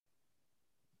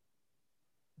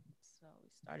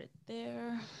Started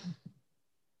there.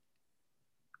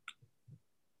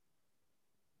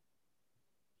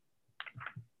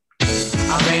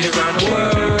 I made it around the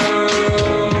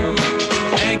world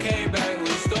and came back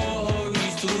with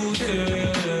stories to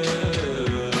tell.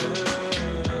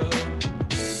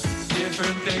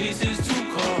 Different places to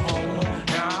call home.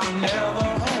 Now I'm never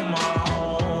on my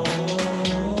own.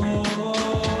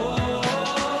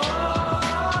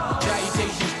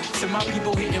 Salutations to my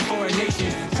people hitting foreign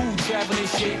nations. Food traveling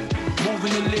shit,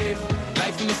 moving to live.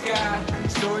 Life in the sky,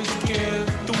 stories to give.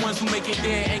 The ones who make it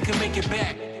there and can make it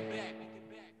back.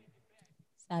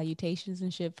 Salutations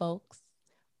and shit, folks.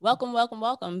 Welcome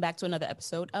back to another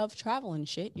episode of Travel and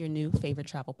Shit, your new favorite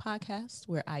travel podcast,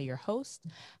 where I, your host,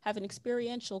 have an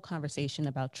experiential conversation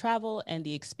about travel and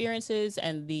the experiences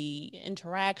and the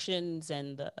interactions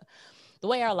and the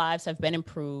way our lives have been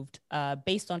improved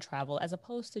based on travel, as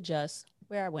opposed to just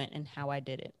where I went and how I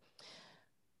did it.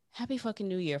 Happy fucking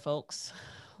New Year, folks.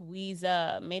 We've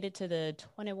made it to the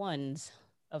 21s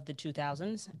of the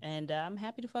 2000s, and I'm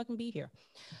happy to fucking be here.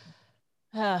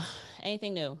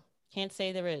 Anything new? Can't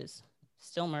say there is.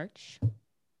 Still merch.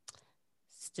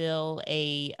 Still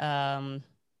a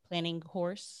planning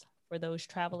course for those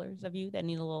travelers of you that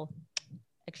need a little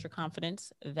extra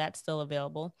confidence. That's still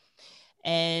available.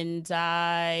 And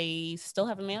I still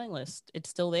have a mailing list. It's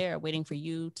still there waiting for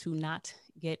you to not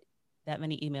get that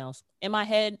many emails. In my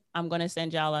head, I'm going to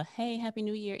send y'all a, hey, Happy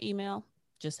New Year email.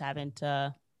 Just haven't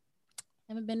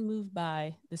been moved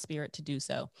by the spirit to do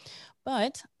so.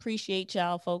 But appreciate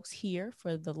y'all folks here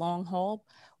for the long haul.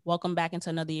 Welcome back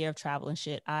into another year of travel and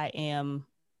shit. I am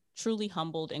truly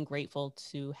humbled and grateful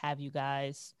to have you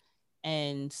guys,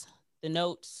 and the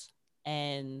notes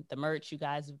and the merch you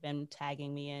guys have been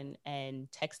tagging me in and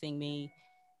texting me.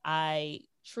 I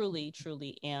truly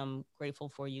am grateful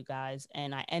for you guys.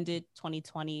 And I ended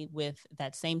 2020 with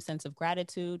that same sense of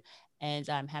gratitude. And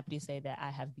I'm happy to say that I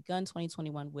have begun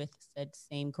 2021 with said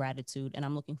same gratitude. And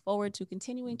I'm looking forward to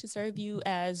continuing to serve you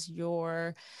as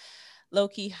your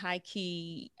low-key,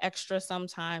 high-key, extra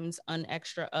sometimes,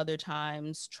 unextra other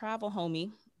times, travel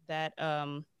homie that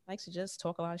likes to just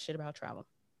talk a lot of shit about travel.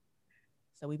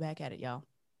 So we back at it, y'all.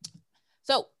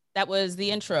 So that was the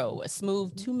intro. A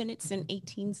smooth 2 minutes and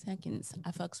 18 seconds.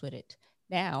 I fucks with it.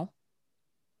 Now,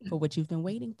 for what you've been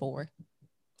waiting for.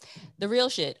 The real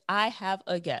shit. I have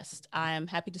a guest. I am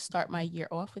happy to start my year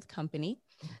off with company.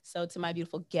 So to my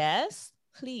beautiful guest,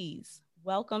 please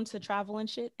welcome to Travel and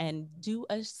Shit and do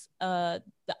us the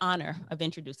honor of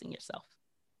introducing yourself.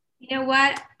 You know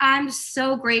what? I'm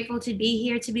so grateful to be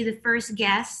here. To be the first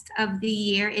guest of the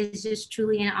year is just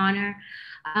truly an honor.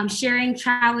 Sharing,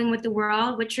 traveling with the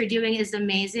world, what you're doing is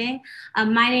amazing.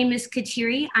 My name is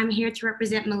Kateri. I'm here to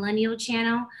represent Millennial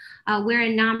Channel. We're a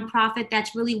nonprofit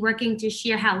that's really working to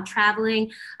share how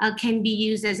traveling can be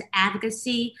used as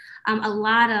advocacy. A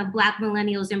lot of Black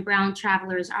millennials and brown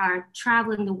travelers are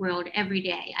traveling the world every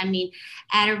day. I mean,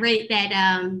 at a rate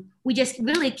that we just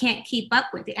really can't keep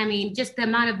up with it. I mean, just the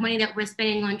amount of money that we're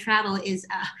spending on travel is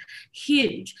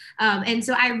huge. And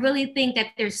so I really think that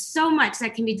there's so much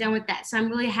that can be done with that. So I'm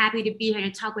really happy to be here to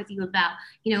talk with you about,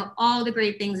 all the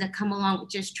great things that come along with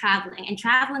just traveling. And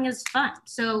traveling is fun.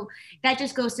 So that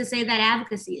just goes to say that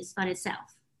advocacy is fun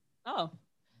itself. Oh,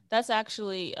 that's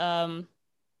actually a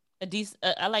decent,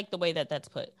 I like the way that that's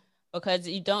put, because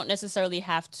you don't necessarily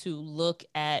have to look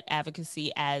at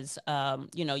advocacy as,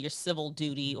 your civil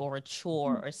duty or a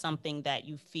chore or something that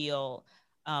you feel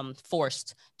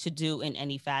forced to do in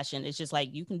any fashion. It's just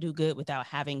like you can do good without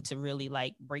having to really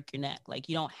like break your neck. Like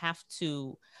you don't have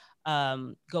to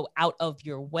go out of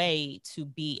your way to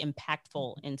be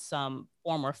impactful in some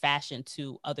form or fashion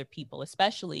to other people,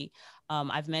 especially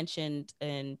I've mentioned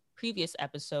in previous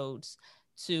episodes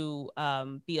to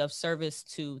be of service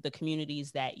to the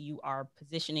communities that you are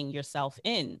positioning yourself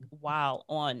in while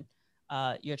on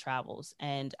your travels.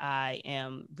 And I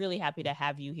am really happy to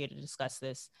have you here to discuss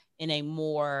this in a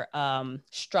more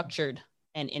structured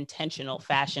and intentional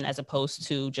fashion, as opposed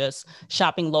to just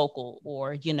shopping local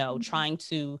or, trying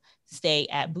to stay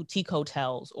at boutique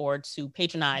hotels or to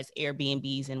patronize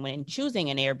Airbnbs. And when choosing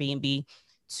an Airbnb,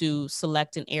 to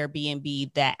select an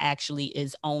Airbnb that actually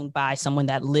is owned by someone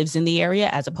that lives in the area,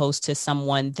 as opposed to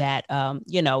someone that,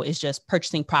 is just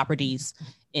purchasing properties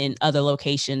in other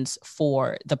locations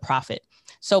for the profit.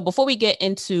 So before we get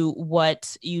into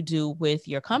what you do with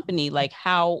your company, like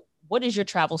what is your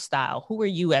travel style? Who are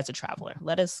you as a traveler?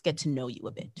 Let us get to know you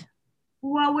a bit.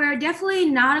 Well, we're definitely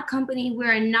not a company.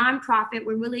 We're a nonprofit.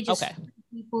 We're really just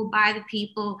people by the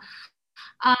people.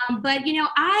 But,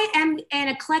 I am an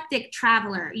eclectic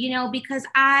traveler, because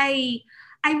I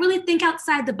I really think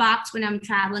outside the box when I'm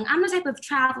traveling. I'm the type of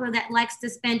traveler that likes to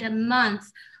spend a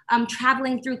month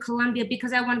traveling through Colombia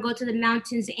because I want to go to the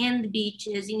mountains and the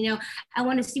beaches. I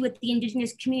want to see what the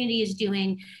indigenous community is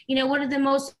doing. One of the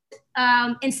most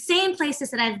insane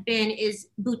places that I've been is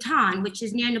Bhutan, which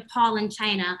is near Nepal and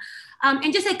China.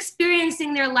 And just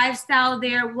experiencing their lifestyle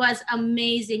there was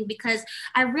amazing because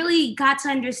I really got to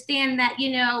understand that,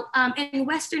 in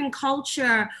Western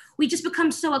culture, we just become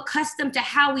so accustomed to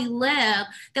how we live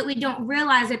that we don't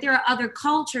realize that there are other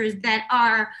cultures that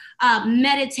are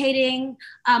meditating,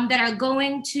 that are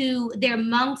going to their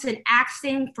monks and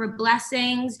asking for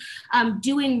blessings,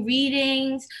 doing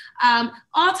readings,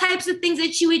 all types of things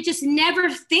that you would just never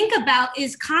think about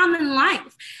is common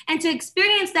life. And to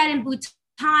experience that in Bhutan,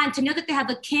 to know that they have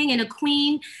a king and a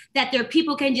queen that their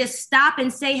people can just stop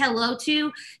and say hello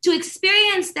to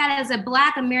experience that as a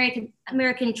Black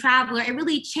American traveler, it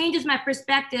really changes my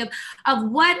perspective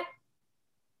of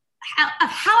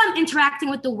how I'm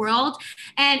interacting with the world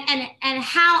and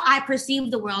how I perceive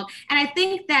the world. And I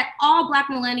think that all Black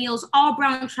millennials, all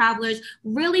brown travelers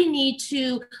really need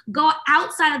to go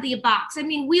outside of the box. I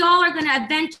mean, we all are going to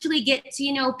eventually get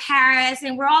to, Paris,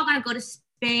 and we're all going to go to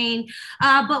Spain.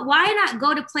 But why not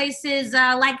go to places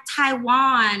like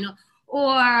Taiwan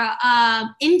or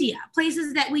India,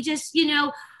 places that we just,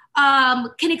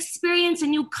 can experience a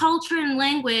new culture and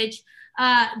language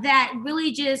that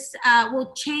really just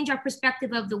will change our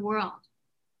perspective of the world.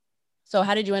 So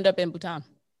how did you end up in Bhutan?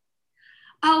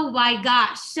 Oh my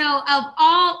gosh. So of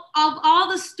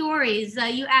all the stories,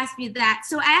 you asked me that.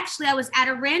 So I was at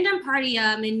a random party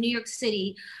in New York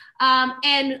City.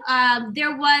 And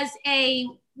there was a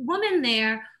woman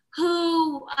there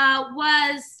who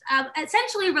was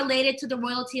essentially related to the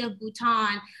royalty of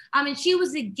Bhutan. And she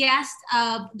was a guest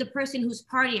of the person whose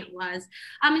party it was.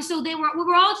 And so we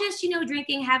were all just,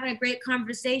 drinking, having a great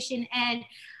conversation. And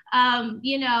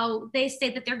they say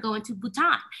that they're going to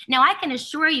Bhutan. Now, I can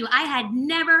assure you, I had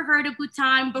never heard of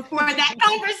Bhutan before that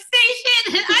conversation.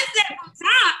 And I said,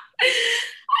 Bhutan.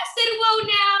 I said, well,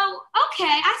 now,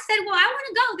 okay. I said, well, I want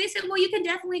to go. They said, well, you can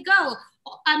definitely go.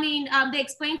 I mean, they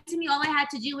explained to me all I had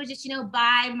to do was just,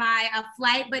 buy my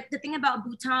flight. But the thing about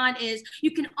Bhutan is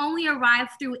you can only arrive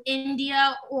through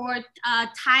India or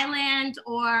Thailand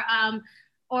or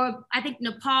I think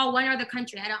Nepal, one other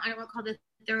country. I don't recall the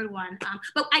third one.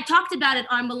 But I talked about it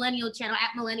on Millennial Channel,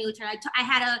 at Millennial Channel. I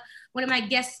had one of my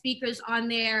guest speakers on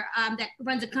there that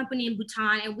runs a company in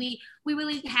Bhutan, and we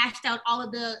really hashed out all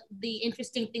of the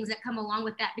interesting things that come along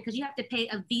with that, because you have to pay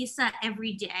a visa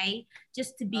every day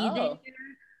just to be there.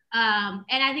 And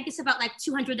I think it's about like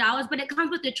 $200, but it comes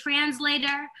with a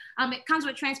translator. It comes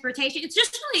with transportation. It's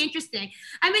just really interesting.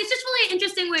 I mean, it's just really an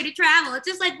interesting way to travel. It's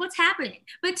just like, what's happening?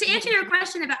 But to answer your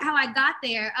question about how I got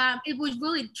there, it was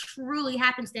really, truly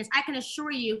happenstance. I can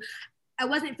assure you, I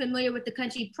wasn't familiar with the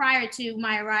country prior to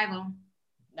my arrival.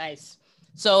 Nice.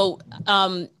 So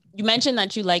you mentioned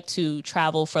that you like to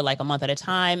travel for like a month at a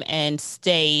time and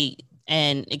stay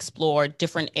and explore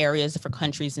different areas, different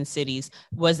countries and cities.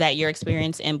 Was that your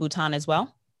experience in Bhutan as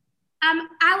well?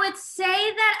 I would say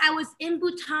that I was in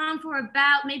Bhutan for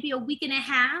about maybe a week and a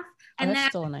half. And that's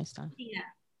still a nice time. Yeah.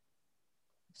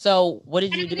 So what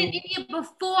did you do? I was in India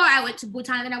before I went to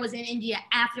Bhutan, and then I was in India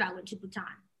after I went to Bhutan.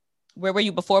 Where were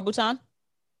you before Bhutan?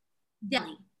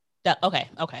 Delhi.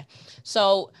 Okay.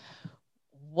 So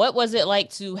what was it like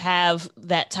to have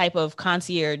that type of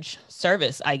concierge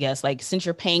service, I guess? Like, since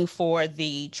you're paying for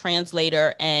the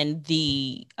translator and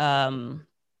the,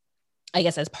 I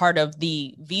guess as part of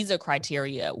the visa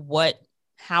criteria,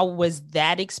 how was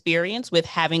that experience with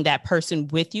having that person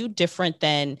with you different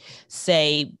than,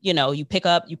 say, you pick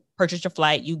up, you purchase your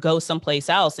flight, you go someplace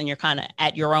else and you're kind of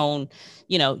at your own,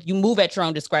 you move at your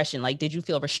own discretion. Like, did you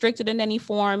feel restricted in any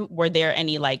form? Were there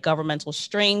any like governmental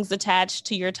strings attached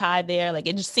to your tie there? Like,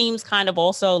 it just seems kind of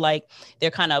also like they're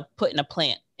kind of putting a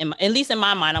plant at least in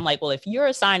my mind. I'm like, well, if you're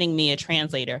assigning me a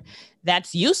translator,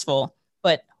 that's useful,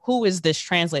 but who is this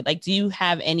translator? Like, do you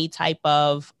have any type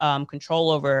of control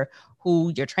over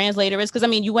who your translator is? Because I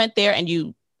mean, you went there and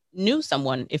you knew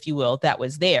someone, if you will, that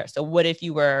was there. So what if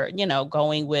you were,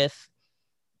 going with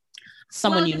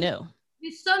someone you knew?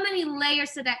 There's so many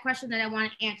layers to that question that I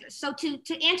want to answer. So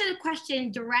to answer the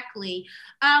question directly,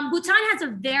 Bhutan has a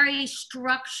very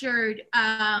structured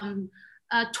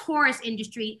tourist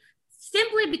industry,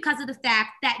 simply because of the fact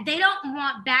that they don't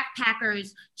want backpackers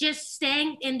just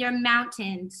staying in their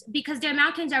mountains, because their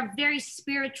mountains are very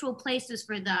spiritual places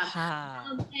for them.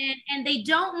 And they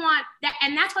don't want that.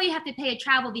 And that's why you have to pay a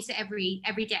travel visa every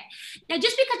day. Now,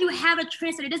 just because you have a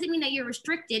translator doesn't mean that you're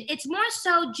restricted. It's more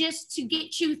so just to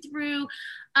get you through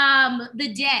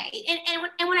the day.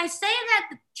 And when I say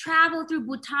that travel through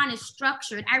Bhutan is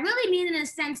structured. I really mean in a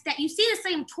sense that you see the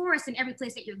same tourists in every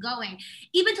place that you're going,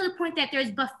 even to the point that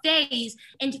there's buffets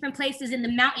in different places in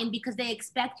the mountain because they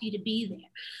expect you to be there.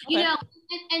 Okay. You know,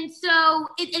 and so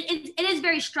it is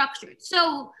very structured.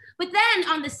 So, but then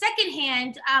on the second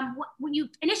hand, when you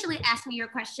initially asked me your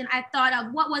question, I thought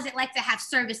of what was it like to have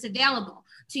service available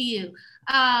to you.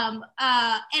 And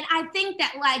I think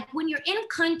that like when you're in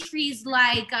countries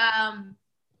like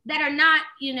that are not,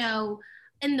 you know,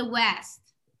 in the West.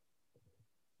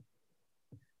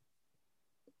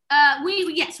 When you're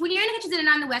in countries that are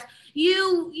not in the West,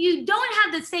 you don't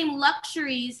have the same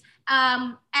luxuries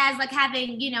as like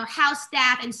having, you know, house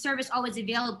staff and service always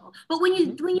available. But when you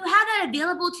have that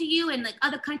available to you in like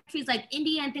other countries like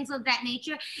India and things of that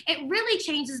nature, it really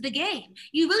changes the game.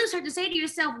 You really start to say to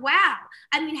yourself, wow,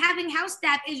 I mean, having house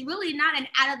staff is really not an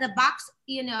out of the box,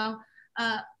 you know,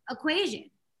 equation.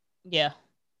 Yeah.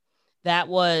 That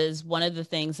was one of the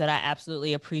things that I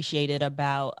absolutely appreciated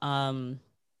about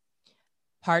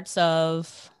parts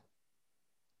of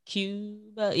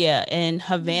Cuba. Yeah, in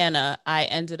Havana, I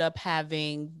ended up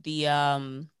having the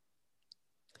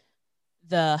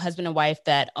husband and wife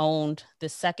that owned the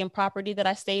second property that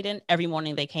I stayed in. Every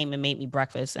morning they came and made me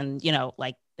breakfast, and you know,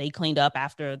 like they cleaned up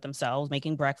after themselves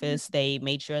making breakfast. They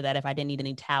made sure that if I didn't need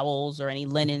any towels or any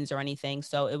linens or anything,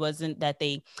 so it wasn't that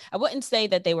I wouldn't say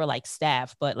that they were like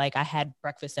staff, but like I had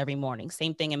breakfast every morning.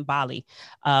 Same thing in Bali.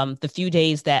 The few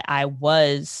days that I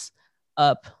was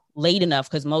up late enough,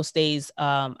 because most days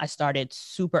I started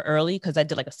super early because I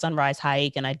did like a sunrise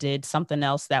hike and I did something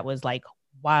else that was like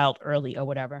wild early or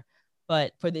whatever.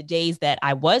 But for the days that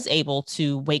I was able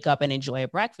to wake up and enjoy a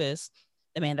breakfast,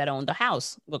 the man that owned the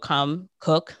house would come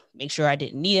cook, make sure I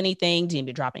didn't need anything, didn't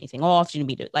need to drop anything off, didn't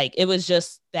need to, like, it was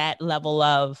just that level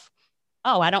of,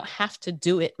 oh, I don't have to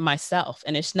do it myself.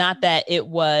 And it's not that it's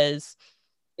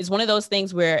one of those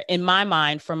things where in my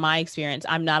mind, from my experience,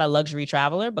 I'm not a luxury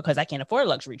traveler because I can't afford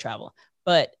luxury travel.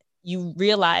 But you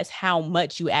realize how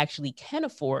much you actually can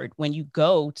afford when you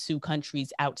go to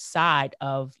countries outside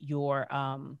of your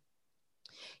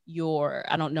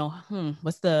I don't know,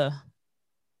 what's the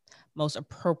most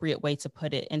appropriate way to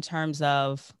put it in terms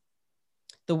of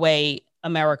the way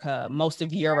America, most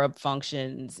of Europe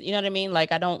functions. You know what I mean?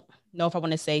 Like, I don't know if I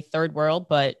want to say third world,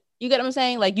 but you get what I'm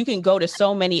saying? Like, you can go to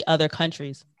so many other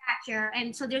countries. Stature.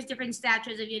 And so there's different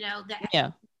statures of, you know,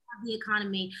 yeah. the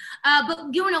economy.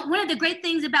 But you know, one of the great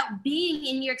things about being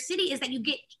in New York City is that you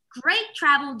get great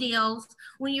travel deals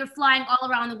when you're flying all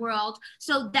around the world.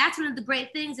 So that's one of the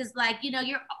great things is like,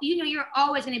 you're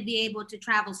always going to be able to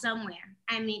travel somewhere.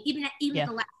 I mean, even at the last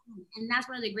minute. And that's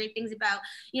one of the great things about,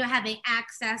 you know, having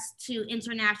access to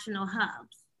international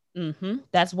hubs. Mm-hmm.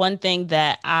 That's one thing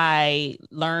that I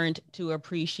learned to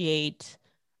appreciate.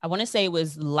 I want to say it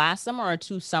was last summer or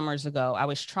 2 summers ago. I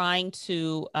was trying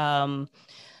to find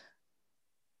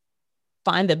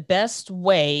the best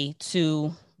way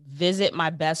to visit my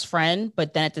best friend,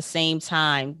 but then at the same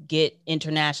time get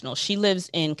international. She lives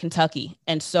in Kentucky.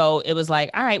 And so it was like,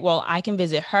 all right, well, I can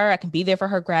visit her. I can be there for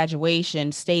her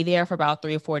graduation, stay there for about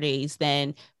 3 or 4 days,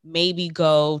 then maybe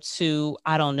go to,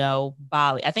 I don't know,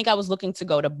 Bali. I think I was looking to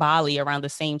go to Bali around the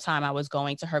same time I was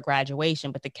going to her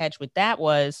graduation. But the catch with that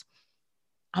was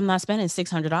I'm not spending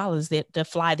 $600 to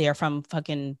fly there from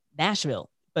fucking Nashville.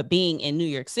 But being in New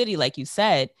York City, like you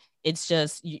said, it's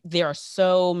just there are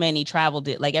so many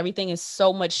like everything is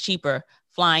so much cheaper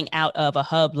flying out of a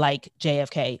hub like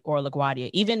JFK or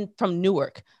LaGuardia, even from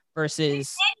Newark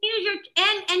versus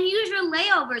and use your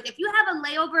layovers. If you have a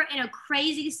layover in a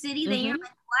crazy city, then you're like,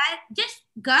 what? Just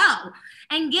go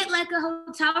and get like a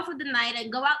hotel for the night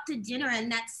and go out to dinner in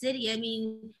that city. I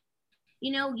mean,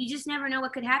 you know, you just never know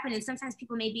what could happen. And sometimes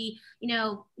people may be, you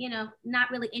know,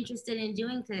 not really interested in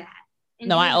doing that.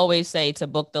 No, I always say to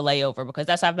book the layover because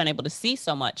that's how I've been able to see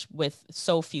so much with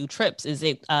so few trips is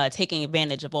it taking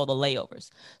advantage of all the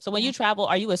layovers. So when you travel,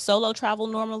 are you a solo travel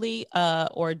normally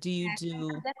or do you do? I'm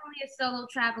definitely a solo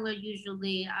traveler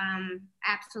usually.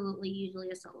 Absolutely,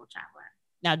 usually a solo traveler.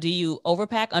 Now, do you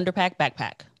overpack, underpack,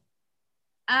 backpack?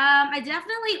 I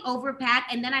definitely overpack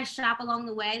and then I shop along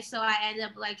the way. So I end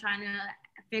up like trying to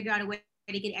figure out a way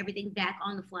to get everything back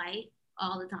on the flight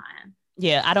all the time.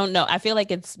 Yeah, I don't know. I feel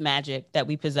like it's magic that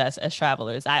we possess as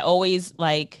travelers. I always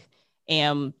like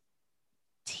am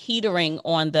teetering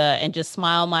on and just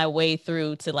smile my way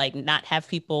through to like not have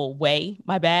people weigh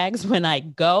my bags when I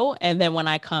go. And then when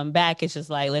I come back, it's just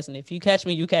like, listen, if you catch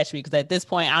me, you catch me. Because at this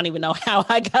point, I don't even know how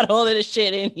I got all of this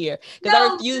shit in here because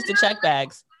I refuse to check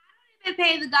bags. I don't even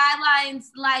pay the guidelines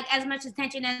like as much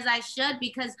attention as I should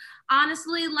because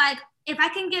honestly, like if I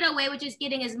can get away with just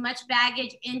getting as much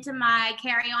baggage into my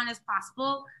carry-on as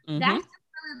possible, that's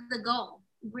really the goal,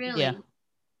 Yeah.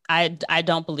 really. I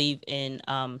don't believe in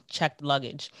checked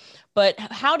luggage, but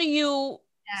how do you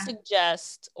Yeah.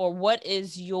 suggest, or what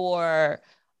is your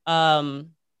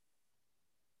um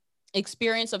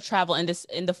experience of travel in this,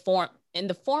 in the form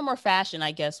or fashion,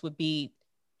 I guess, would be,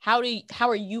 how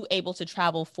are you able to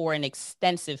travel for an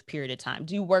extensive period of time?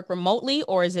 Do you work remotely,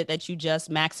 or is it that you just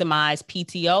maximize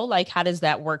PTO? Like, how does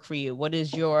that work for you? What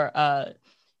is your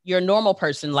normal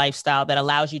person lifestyle that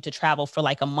allows you to travel for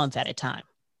like a month at a time?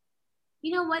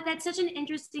 You know what? That's such an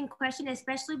interesting question,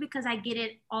 especially because I get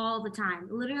it all the time.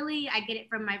 Literally, I get it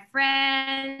from my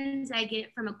friends, I get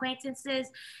it from acquaintances.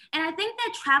 And I think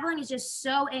that traveling is just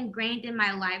so ingrained in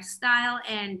my lifestyle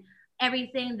and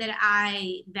everything that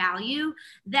I value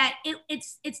that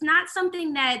it's not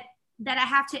something that I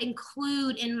have to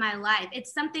include in my life.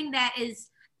 It's something that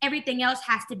is everything else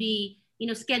has to be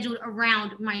scheduled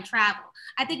around my travel.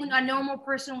 I think when a normal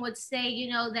person would say,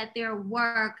 that their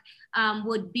work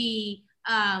would be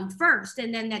first,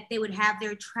 and then that they would have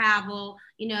their travel,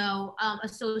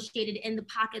 associated in the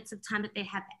pockets of time that they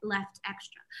have left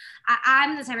extra.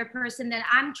 I'm the type of person that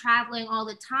I'm traveling all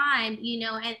the time,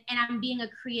 and I'm being a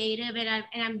creative, and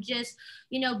I'm just,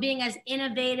 being as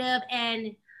innovative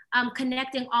and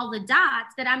connecting all the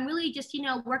dots, that I'm really just,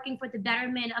 working for the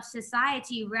betterment of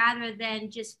society rather than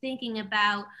just thinking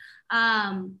about,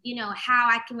 how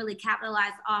I can really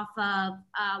capitalize off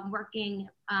of working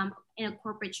in a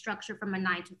corporate structure from a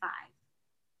 9 to 5.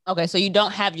 Okay, so you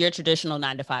don't have your traditional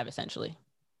 9 to 5 essentially.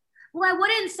 Well, I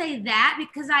wouldn't say that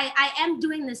because I am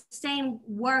doing the same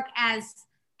work as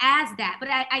that, but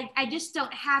I just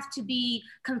don't have to be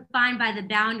confined by the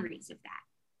boundaries of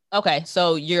that. Okay,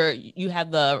 so you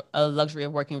have the luxury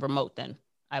of working remote then,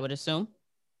 I would assume.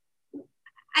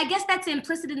 I guess that's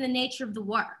implicit in the nature of the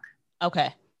work.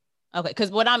 Okay. Okay,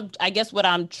 because I guess what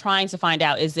I'm trying to find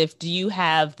out is, if do you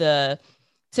have the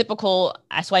typical,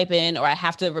 I swipe in or I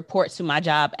have to report to my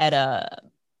job at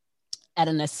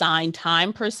an assigned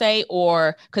time per se,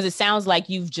 or because it sounds like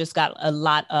you've just got a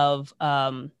lot of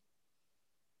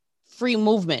free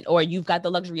movement, or you've got the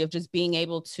luxury of just being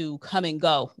able to come and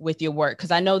go with your work.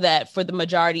 Because I know that for the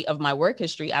majority of my work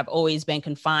history, I've always been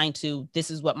confined to,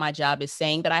 this is what my job is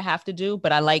saying that I have to do.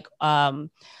 But I like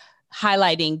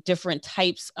highlighting different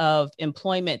types of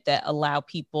employment that allow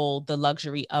people the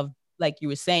luxury of, like you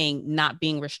were saying, not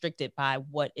being restricted by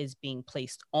what is being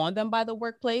placed on them by the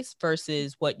workplace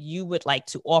versus what you would like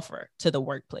to offer to the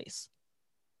workplace.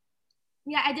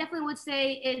 Yeah, I definitely would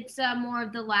say it's more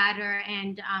of the latter,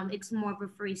 and it's more of a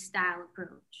freestyle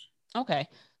approach. Okay.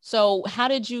 So how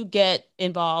did you get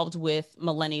involved with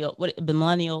millennial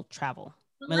travel?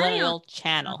 Millennial. Millennial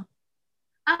channel.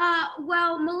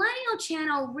 Well, Millennial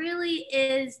Channel really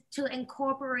is to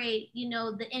incorporate,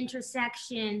 the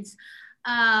intersections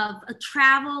of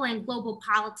travel and global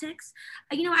politics.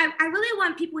 I really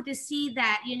want people to see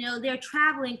that, their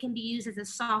traveling can be used as a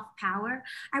soft power.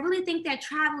 I really think that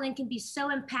traveling can be so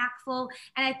impactful,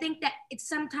 and I think that it's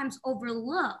sometimes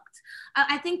overlooked.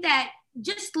 I think that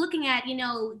just looking at,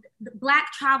 the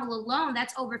Black travel alone,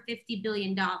 that's over $50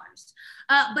 billion.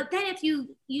 But then if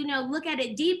you look at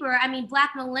it deeper, I mean,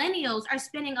 Black millennials are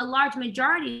spending a large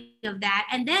majority of that,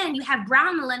 and then you have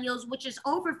brown millennials, which is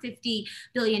over $50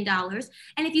 billion.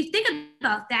 And if you think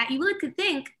about that, you really could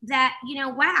think that,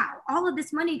 wow, all of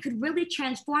this money could really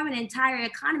transform an entire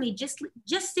economy just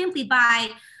simply by,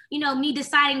 me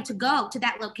deciding to go to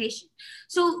that location.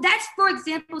 So that's, for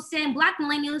example, saying Black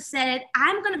millennials said,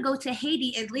 I'm going to go to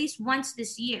Haiti at least once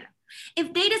this year.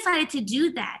 If they decided to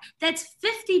do that, that's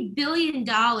 $50 billion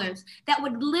that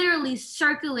would literally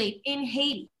circulate in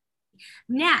Haiti.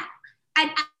 Now,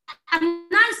 I'm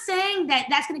not saying that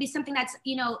that's going to be something that's,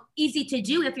 easy to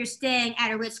do if you're staying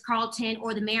at a Ritz-Carlton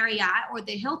or the Marriott or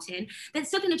the Hilton. That's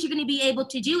something that you're going to be able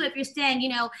to do if you're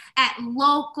staying, at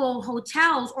local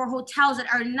hotels or hotels that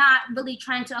are not really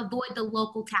trying to avoid the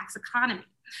local tax economy.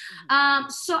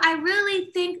 So I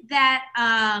really think that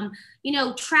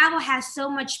travel has so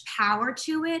much power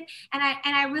to it, and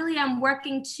I really am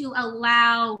working to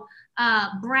allow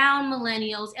brown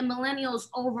millennials and millennials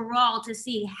overall to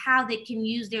see how they can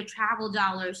use their travel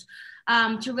dollars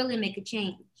to really make a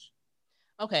change.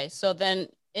 Okay, so then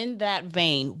in that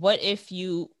vein, let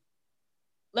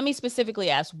me specifically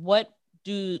ask, what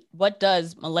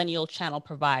does Millennial Channel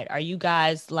provide? Are you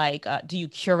guys like, do you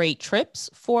curate trips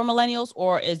for millennials,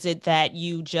 or is it that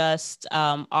you just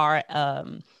are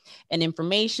an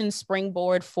information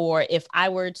springboard for if I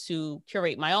were to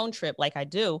curate my own trip like I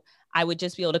do. I would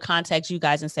just be able to contact you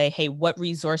guys and say, hey, what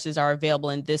resources are available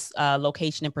in this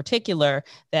location in particular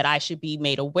that I should be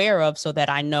made aware of, so that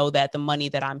I know that the money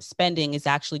that I'm spending is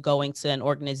actually going to an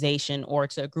organization or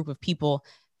to a group of people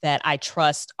that I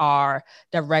trust are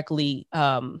directly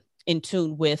in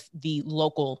tune with the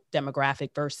local demographic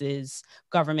versus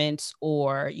governments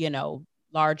or,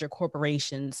 larger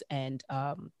corporations and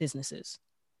businesses.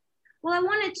 Well, I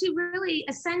wanted to really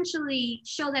essentially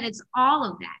show that it's all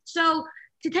of that. So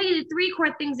to tell you the three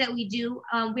core things that we do,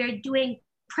 we're doing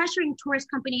pressuring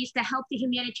tourist companies to help the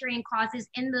humanitarian causes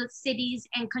in the cities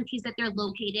and countries that they're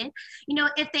located.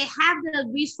 If they have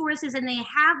the resources and they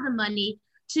have the money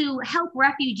to help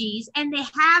refugees and they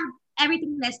have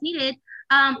everything that's needed,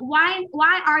 why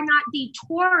are not the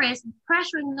tourists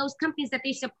pressuring those companies that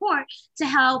they support to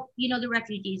help, the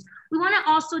refugees? We want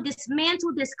to also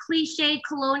dismantle this cliche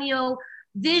colonial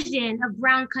vision of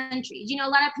brown countries. A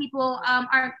lot of people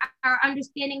are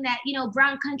understanding that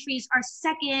brown countries are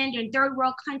second and third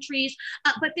world countries,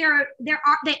 but they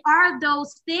are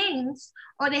those things,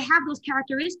 or they have those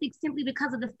characteristics simply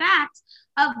because of the fact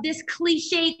of this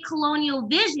cliche colonial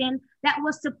vision that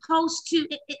was supposed to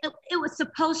it was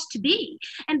supposed to be.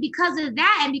 And because of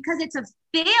that, and because it's a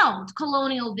failed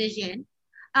colonial vision,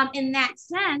 in that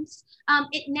sense,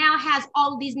 it now has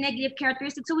all of these negative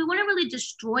characteristics. So we want to really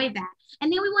destroy that.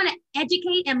 And then we want to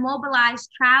educate and mobilize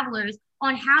travelers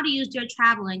on how to use their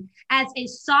traveling as a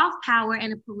soft power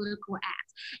and a political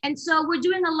act. And so we're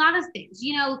doing a lot of things.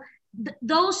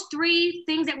 Those three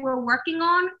things that we're working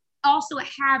on also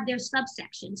have their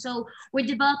subsections. So we're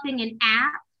developing an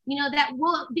app that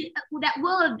will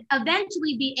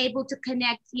eventually be able to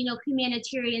connect,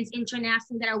 humanitarians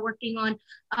internationally that are working on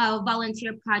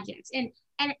volunteer projects, and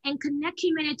connect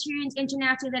humanitarians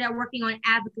internationally that are working on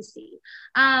advocacy.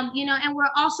 And we're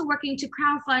also working to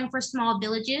crowdfund for small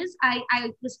villages.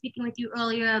 I was speaking with you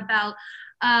earlier about,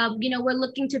 we're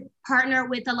looking to partner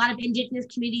with a lot of indigenous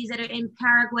communities that are in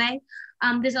Paraguay.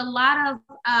 There's a lot of,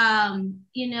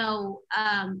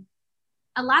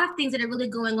 a lot of things that are really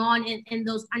going on in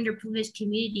those underprivileged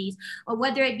communities, or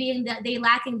whether it being that they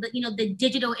lacking the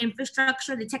digital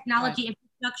infrastructure, the technology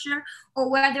infrastructure, or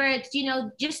whether it's,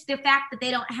 just the fact that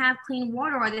they don't have clean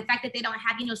water, or the fact that they don't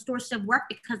have, source of work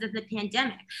because of the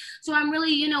pandemic. So I'm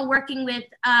really, working with,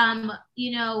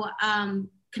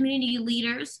 community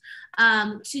leaders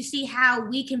to see how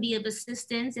we can be of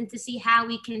assistance and to see how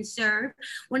we can serve.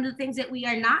 One of the things that we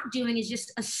are not doing is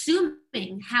just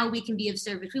assuming how we can be of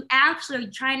service. We actually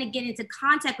are trying to get into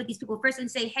contact with these people first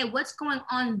and say, hey, what's going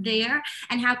on there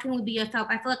and how can we be of help?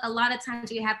 I feel like a lot of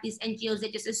times we have these NGOs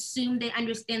that just assume they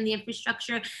understand the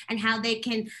infrastructure and how they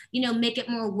can, make it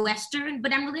more Western,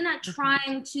 but I'm really not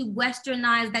trying to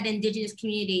Westernize that indigenous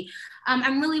community.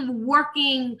 I'm really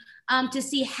working to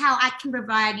see how I can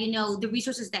provide, the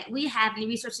resources that we have and the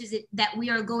resources that we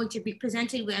are going to be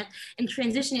presented with, and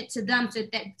transition it to them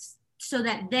so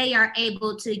that they are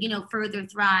able to, further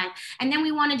thrive. And then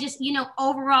we want to just,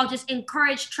 overall just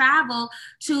encourage travel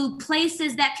to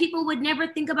places that people would never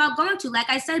think about going to. Like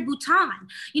I said, Bhutan.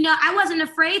 I wasn't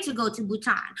afraid to go to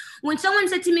Bhutan. When someone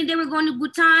said to me they were going to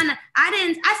Bhutan,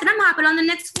 I said, I'm hopping on the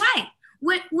next flight.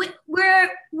 Where are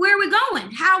we going?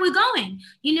 How are we going?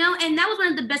 And that was one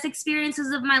of the best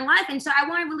experiences of my life. And so I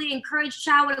want to really encourage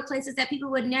travel to places that people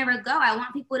would never go. I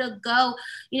want people to go,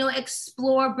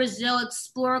 explore Brazil,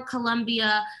 explore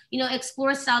Colombia,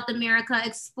 explore South America,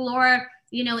 explore,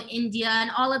 India,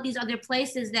 and all of these other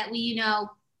places that we,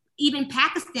 even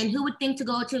Pakistan. Who would think to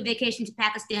go to a vacation to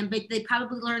Pakistan? But they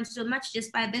probably learn so much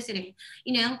just by visiting,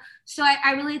 So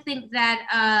I really think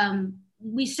that,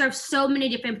 we serve so many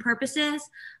different purposes,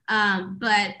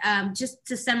 but just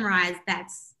to summarize,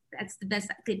 that's the best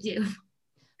I could do.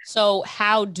 So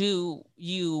how do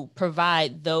you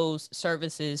provide those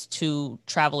services to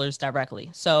travelers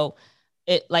directly? So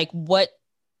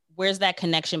where's that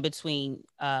connection between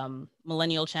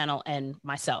Millennial Channel and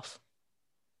myself?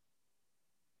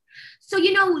 So,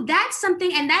 that's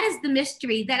something, and that is the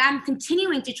mystery that I'm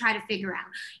continuing to try to figure out.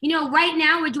 Right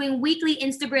now we're doing weekly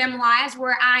Instagram lives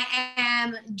where I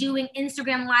am doing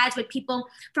Instagram lives with people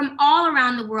from all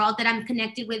around the world that I'm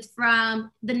connected with,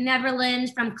 from the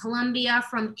Netherlands, from Colombia,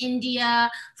 from India,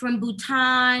 from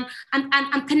Bhutan.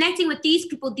 I'm connecting with these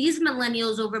people, these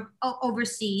millennials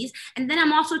overseas. And then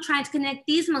I'm also trying to connect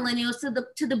these millennials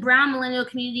to the brown millennial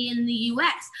community in the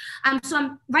US.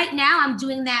 So right now I'm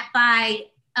doing that by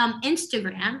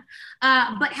Instagram.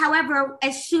 But however,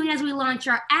 as soon as we launch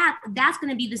our app, that's going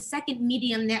to be the second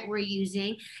medium that we're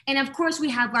using. And of course, we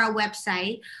have our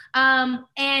website.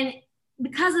 And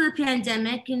because of the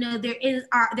pandemic, there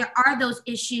are those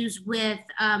issues with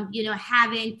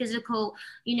having physical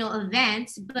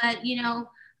events, but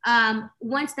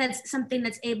once that's something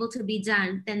that's able to be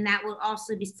done, then that will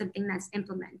also be something that's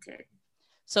implemented.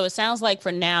 So it sounds like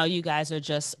for now, you guys are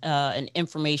just an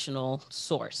informational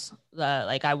source.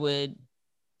 Like I would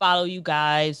follow you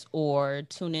guys or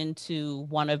tune into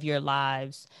one of your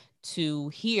lives to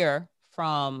hear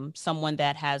from someone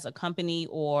that has a company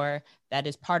or that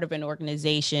is part of an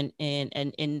organization in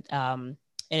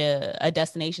a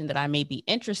destination that I may be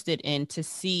interested in, to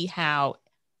see how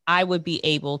I would be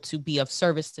able to be of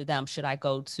service to them should I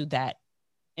go to that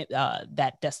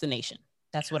destination.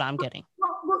 That's what I'm getting.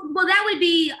 Well, that would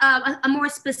be a more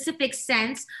specific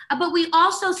sense, but we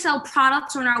also sell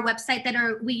products on our website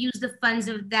we use the funds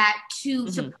of that to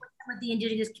support some of the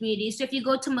indigenous communities. So if you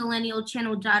go to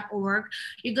millennialchannel.org,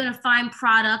 you're going to find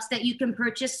products that you can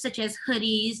purchase, such as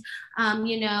hoodies,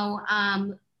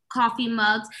 coffee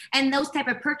mugs, and those type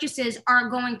of purchases are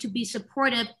going to be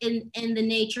supportive in the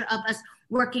nature of us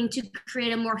working to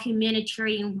create a more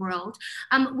humanitarian world.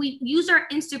 We use our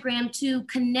Instagram to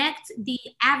connect the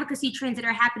advocacy trends that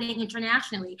are happening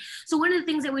internationally. So one of the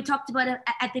things that we talked about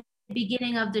at the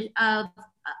beginning of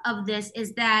this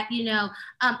is that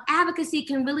advocacy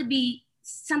can really be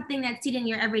something that's seen in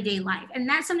your everyday life, and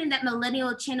that's something that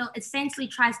Millennial Channel essentially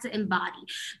tries to embody.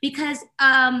 Because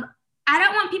I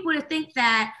don't want people to think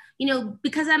that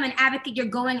because I'm an advocate, you're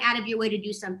going out of your way to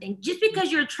do something. Just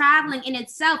because you're traveling in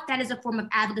itself, that is a form of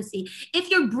advocacy. If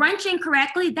you're brunching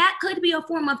correctly, that could be a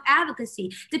form of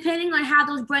advocacy, depending on how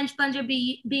those brunch funds are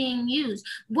being used.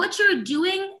 What you're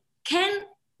doing can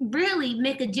really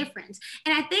make a difference.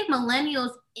 And I think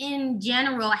millennials in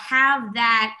general have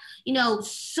that,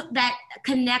 that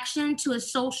connection to a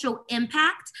social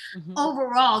impact.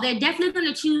 Overall. They're definitely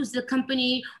going to choose the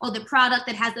company or the product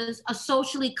that has a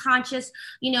socially conscious,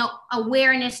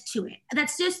 awareness to it.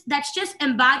 That's just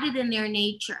embodied in their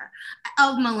nature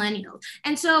of millennials.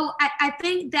 And so I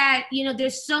think that,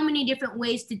 there's so many different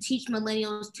ways to teach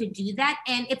millennials to do that.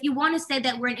 And if you want to say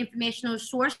that we're an informational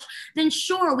source, then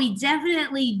sure, we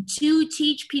definitely do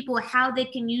teach people how they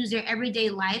can use their everyday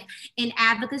life in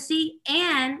advocacy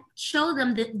and show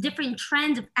them the different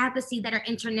trends of advocacy that are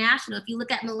international. If you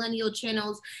look at Millennial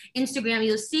Channel's Instagram,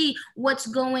 you'll see what's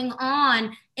going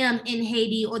on in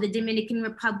Haiti or the Dominican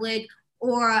Republic,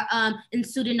 or in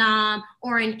Suriname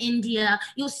or in India.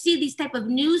 You'll see these type of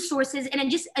news sources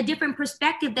and just a different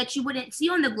perspective that you wouldn't see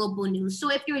on the global news. So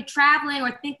if you're traveling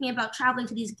or thinking about traveling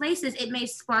to these places, it may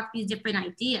spark these different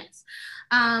ideas.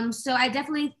 So I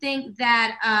definitely think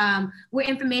that we're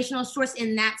informational source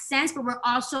in that sense, but we're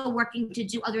also working to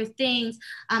do other things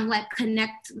like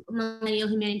connect millennial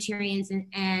humanitarians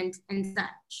and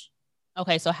such.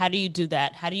 Okay, so how do you do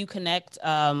that? How do you connect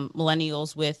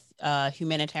millennials with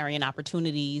humanitarian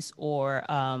opportunities, or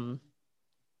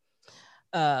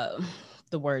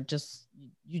the word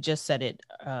you just said it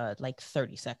like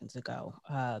 30 seconds ago.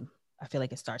 I feel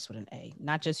like it starts with an A,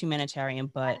 not just humanitarian,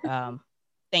 but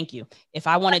thank you. If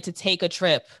I wanted to take a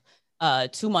trip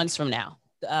 2 months from now,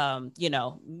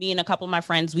 me and a couple of my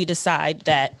friends, we decide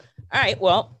that, all right,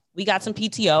 well, we got some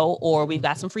PTO or we've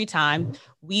got some free time.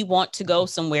 We want to go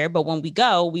somewhere, but when we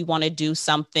go, we want to do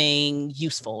something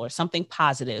useful or something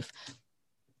positive.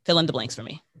 Fill in the blanks for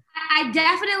me. I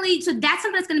definitely, so that's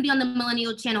something that's going to be on the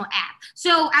Millennial Channel app.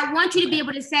 So I want you to be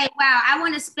able to say, wow, I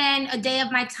want to spend a day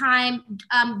of my time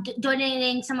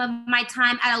donating some of my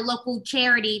time at a local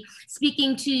charity,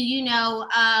 speaking to,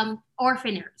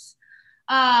 orphaners.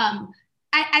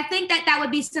 I think that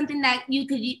would be something that you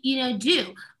could,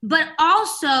 do. But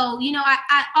also,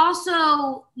 I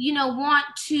also, want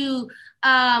to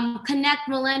connect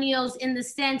millennials in the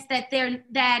sense that they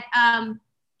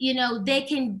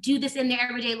can do this in their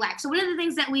everyday life. So one of the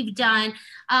things that we've done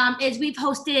is we've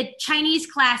hosted Chinese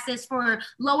classes for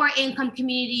lower income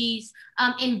communities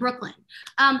in Brooklyn.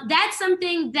 That's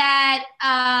something that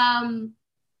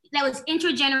that was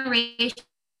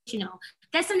intergenerational.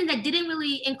 That's something that didn't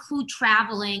really include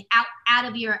traveling out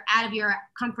of your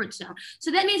comfort zone. So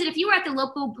that means that if you were at the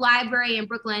local library in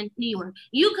Brooklyn, New York,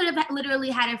 you could have literally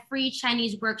had a free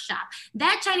Chinese workshop.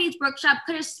 That Chinese workshop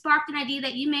could have sparked an idea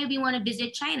that you maybe want to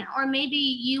visit China, or maybe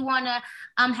you want to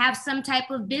have some type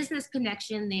of business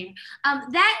connection there.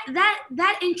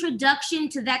 That introduction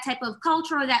to that type of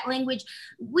culture or that language,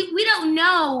 we don't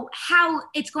know how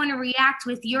it's going to react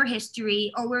with your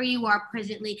history or where you are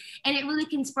presently, and it really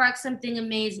can spark something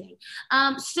amazing.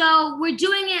 So we're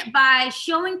doing it by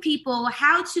showing people how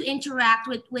how to interact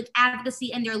with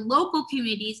advocacy in their local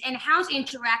communities and how to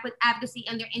interact with advocacy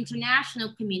in their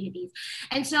international communities.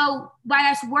 And so by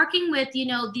us working with,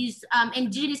 these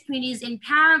indigenous communities in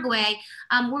Paraguay,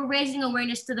 we're raising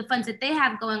awareness to the funds that they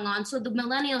have going on. So the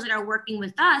millennials that are working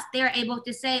with us, they're able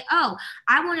to say, oh,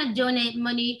 I want to donate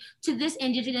money to this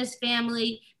indigenous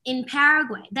family in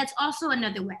Paraguay. That's also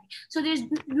another way. So there's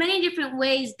many different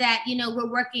ways that,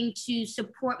 we're working to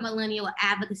support millennial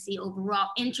advocacy overall,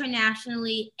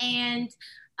 internationally and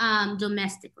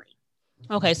domestically.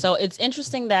 Okay, so it's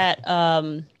interesting that,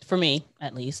 for me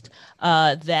at least,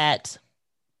 that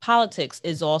politics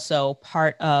is also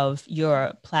part of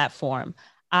your platform.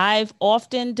 I've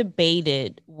often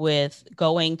debated with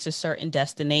going to certain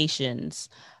destinations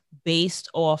based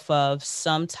off of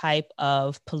some type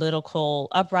of political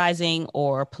uprising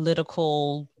or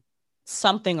political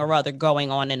something or other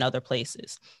going on in other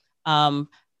places.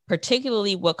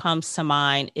 Particularly what comes to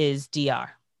mind is DR.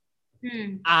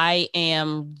 I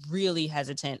am really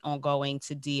hesitant on going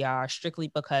to DR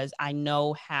strictly because I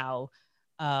know how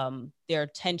their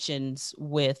tensions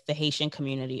with the Haitian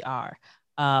community are.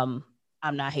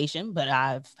 I'm not Haitian, but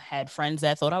I've had friends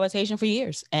that thought I was Haitian for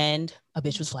years, and a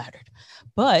bitch was flattered.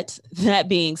 But that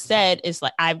being said, it's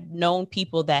like I've known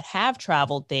people that have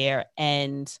traveled there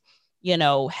and,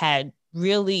 had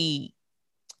really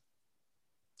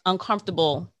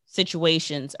uncomfortable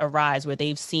situations arise where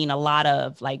they've seen a lot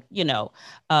of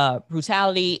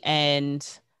brutality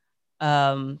and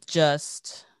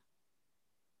just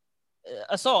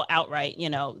assault outright,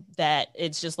 that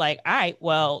it's just like, all right,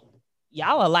 well,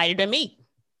 y'all are lighter than me.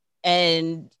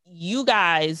 And you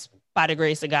guys, by the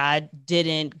grace of God,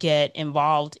 didn't get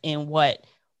involved in what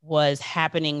was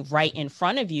happening right in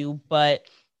front of you. But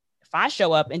if I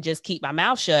show up and just keep my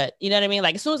mouth shut, you know what I mean?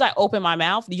 Like as soon as I open my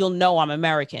mouth, you'll know I'm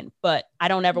American, but I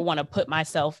don't ever want to put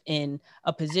myself in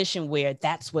a position where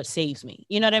that's what saves me.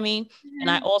 You know what I mean? Mm-hmm.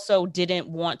 And I also didn't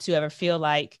want to ever feel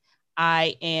like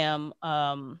I am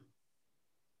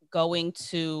going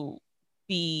to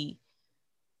be,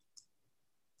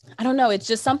 I don't know. It's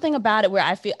just something about it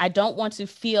where I don't want to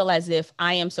feel as if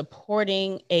I am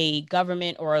supporting a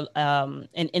government or an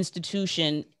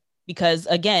institution, because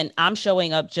again, I'm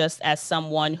showing up just as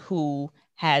someone who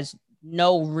has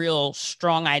no real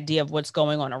strong idea of what's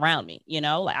going on around me.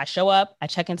 Like I show up, I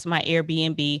check into my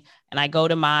Airbnb, and I go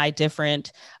to my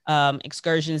different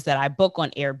excursions that I book on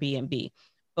Airbnb.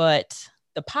 But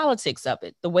the politics of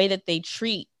it, the way that they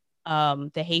treat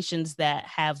the Haitians that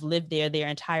have lived there their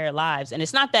entire lives. And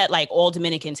it's not that like all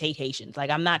Dominicans hate Haitians.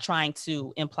 Like I'm not trying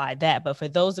to imply that, but for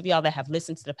those of y'all that have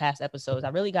listened to the past episodes,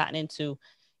 I've really gotten into,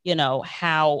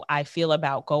 how I feel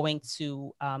about going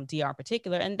to DR in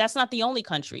particular. And that's not the only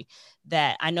country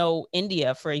that I know.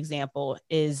 India, for example,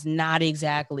 is not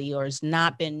exactly, or has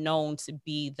not been known to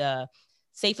be the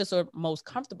safest or most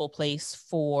comfortable place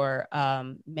for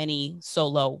many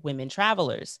solo women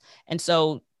travelers. And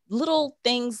so little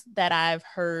things that I've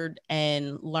heard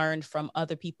and learned from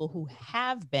other people who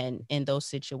have been in those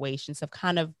situations have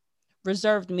kind of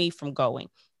reserved me from going.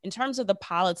 In terms of the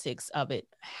politics of it,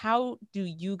 how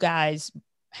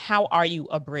are you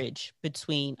a bridge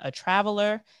between a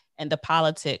traveler and the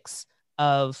politics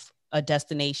of a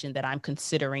destination that I'm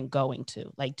considering going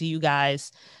to? Like, do you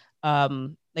guys,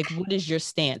 what is your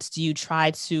stance? Do you try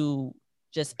to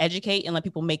just educate and let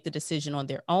people make the decision on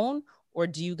their own? Or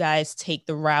do you guys take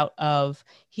the route of,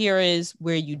 here is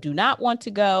where you do not want to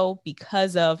go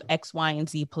because of X, Y, and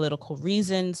Z political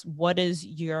reasons? What is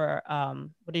your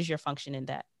function in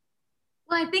that?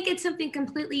 Well, I think it's something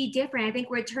completely different. I think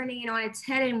we're turning it on its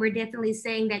head, and we're definitely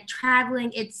saying that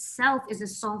traveling itself is a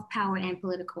soft power and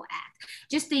political act.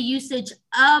 Just the usage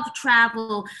of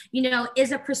travel,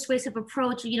 is a persuasive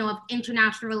approach, of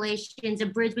international relations, a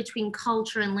bridge between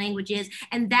culture and languages.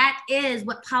 And that is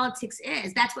what politics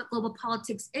is. That's what global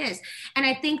politics is. And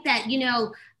I think that,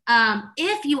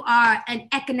 if you are an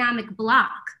economic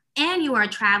bloc, and you are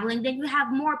traveling, then you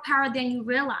have more power than you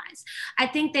realize. I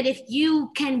think that if you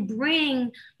can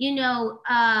bring,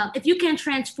 if you can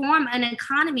transform an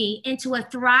economy into a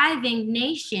thriving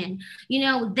nation,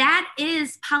 that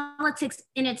is politics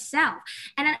in itself.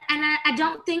 And I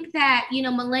don't think that,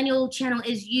 Millennial Channel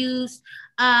is used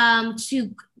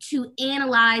to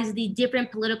analyze the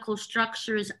different political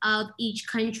structures of each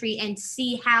country and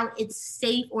see how it's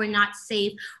safe or not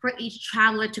safe for each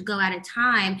traveler to go at a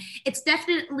time. It's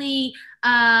definitely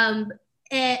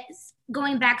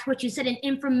going back to what you said, an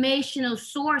informational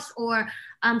source, or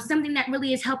something that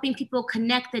really is helping people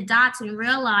connect the dots and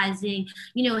realizing,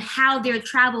 how their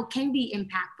travel can be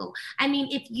impactful. I mean,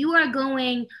 if you are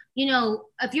going,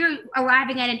 if you're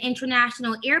arriving at an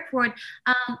international airport,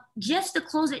 just the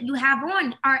clothes that you have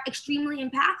on are extremely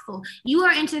impactful. You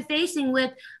are interfacing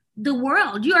with the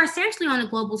world. You are essentially on a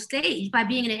global stage by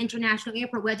being at an international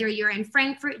airport, whether you're in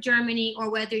Frankfurt, Germany,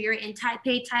 or whether you're in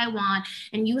Taipei, Taiwan,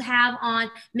 and you have on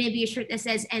maybe a shirt that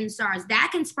says NSARS. That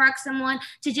can spark someone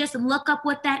to just look up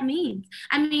what that means.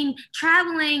 I mean,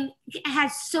 traveling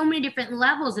has so many different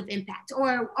levels of impact,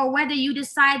 or whether you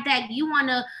decide that you want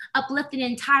to uplift an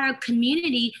entire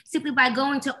community simply by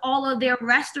going to all of their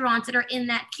restaurants that are in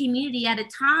that community at a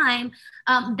time,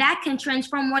 that can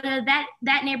transform whether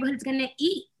that neighborhood is going to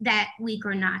eat that week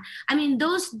or not. I mean,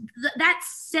 that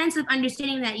sense of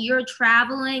understanding that you're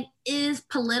traveling is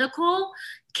political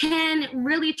can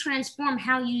really transform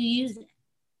how you use it.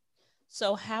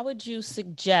 So how would you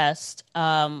suggest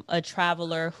a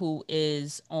traveler who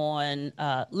is on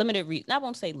limited, I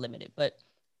won't say limited, but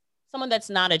someone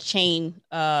that's not a chain,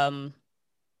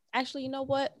 actually, you know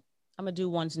what? I'm going to do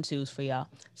ones and twos for y'all.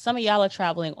 Some of y'all are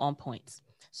traveling on points.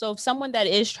 So if someone that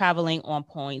is traveling on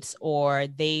points, or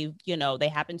they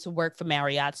happen to work for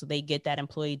Marriott, so they get that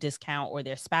employee discount, or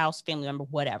their spouse, family member,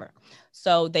 whatever.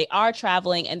 So they are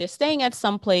traveling and they're staying at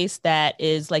some place that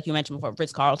is, like you mentioned before,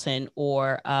 Ritz-Carlton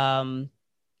or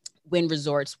Wynn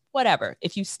Resorts, whatever.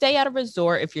 If you stay at a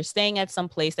resort, if you're staying at some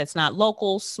place that's not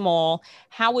local, small,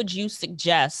 how would you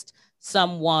suggest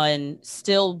someone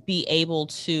still be able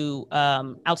to,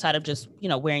 outside of just,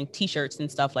 wearing t-shirts and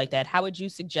stuff like that, how would you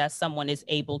suggest someone is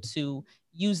able to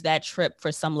use that trip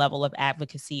for some level of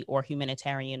advocacy or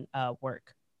humanitarian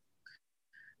work?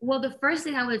 Well, the first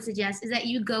thing I would suggest is that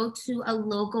you go to a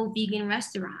local vegan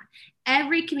restaurant.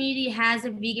 Every community has a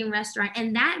vegan restaurant,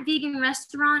 and that vegan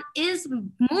restaurant is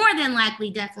more than likely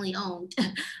definitely owned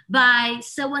by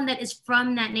someone that is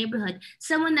from that neighborhood,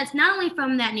 someone that's not only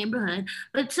from that neighborhood,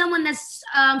 but someone that's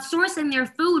sourcing their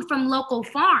food from local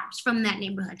farms from that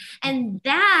neighborhood. And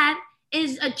that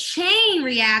is a chain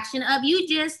reaction of you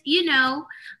just,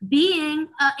 being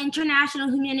an international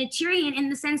humanitarian, in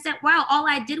the sense that, wow, all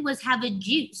I did was have a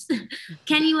juice.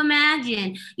 Can you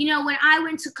imagine? When I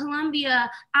went to Colombia,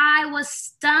 I was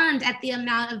stunned at the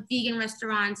amount of vegan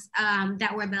restaurants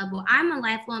that were available. I'm a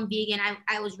lifelong vegan.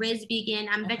 I was raised vegan.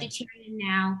 I'm vegetarian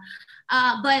now.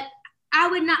 But I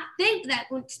would not think that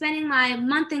when spending my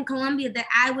month in Colombia that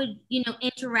I would,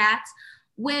 interact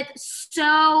with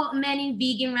so many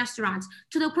vegan restaurants,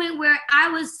 to the point where I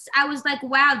was like,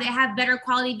 wow, they have better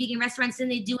quality vegan restaurants than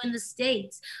they do in the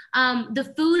States.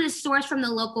 The food is sourced from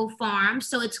the local farm,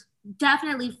 so it's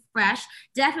definitely fresh,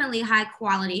 definitely high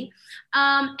quality.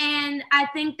 And I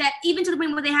think that even to the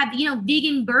point where they have,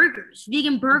 vegan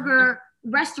burger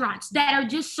restaurants that are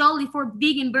just solely for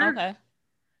vegan burgers.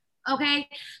 Okay.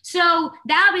 So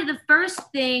that'll be the first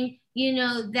thing,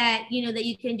 that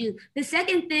you can do. The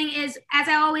second thing is, as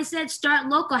I always said, start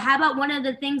local. How about one of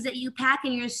the things that you pack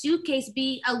in your suitcase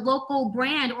be a local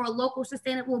brand or a local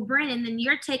sustainable brand, and then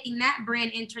you're taking that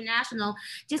brand international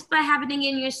just by having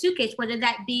it in your suitcase, whether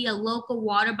that be a local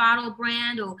water bottle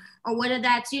brand, or whether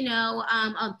that's,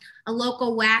 a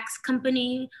local wax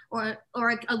company, or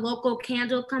a local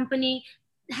candle company.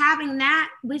 Having that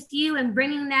with you and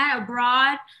bringing that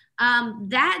abroad,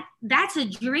 that's a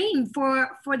dream for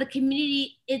the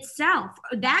community itself,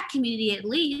 or that community at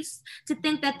least, to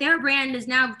think that their brand is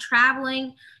now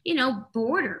traveling,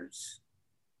 borders.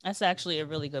 That's actually a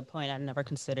really good point I never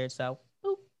considered. So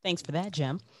thanks for that,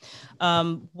 Jem.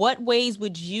 What ways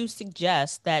would you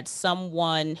suggest that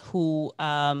someone who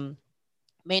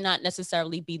may not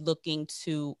necessarily be looking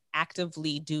to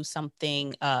actively do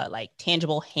something like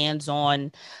tangible,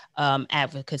 hands-on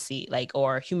advocacy,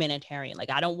 or humanitarian? Like,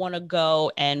 I don't want to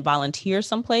go and volunteer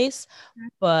someplace,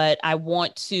 but I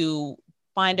want to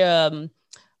find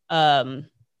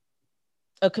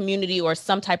a community or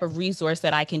some type of resource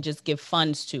that I can just give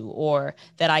funds to, or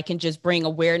that I can just bring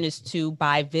awareness to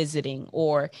by visiting,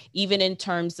 or even in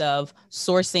terms of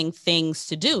sourcing things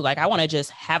to do. Like, I want to just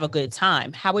have a good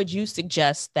time. How would you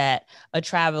suggest that a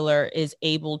traveler is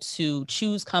able to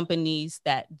choose companies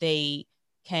that they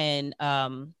can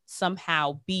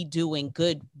somehow be doing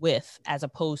good with, as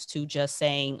opposed to just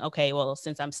saying, okay, well,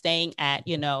 since I'm staying at,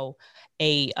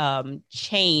 a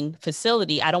chain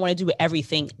facility, I don't want to do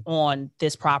everything on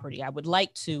this property. I would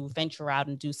like to venture out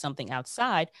and do something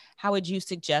outside. How would you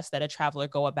suggest that a traveler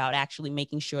go about actually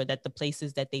making sure that the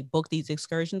places that they book these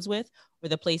excursions with, or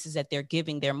the places that they're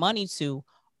giving their money to,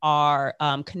 are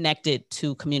connected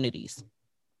to communities?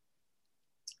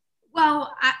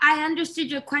 Well, I understood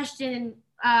your question.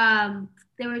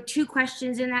 There were two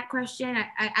questions in that question.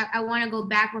 I want to go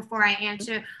back before I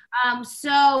answer.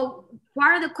 So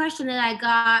part of the question that I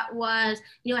got was,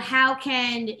 how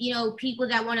can, people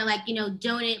that want to like,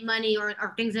 donate money or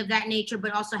things of that nature,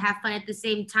 but also have fun at the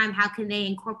same time, how can they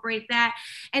incorporate that?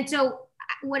 And so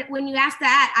when you asked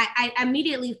that, I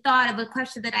immediately thought of a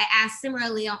question that I asked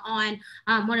similarly on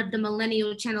one of the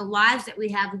Millennial Channel lives that we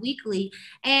have weekly.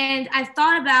 And I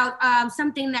thought about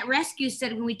something that Rescue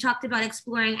said when we talked about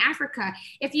exploring Africa.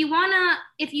 If you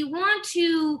want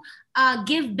to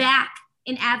give back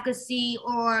in advocacy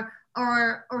or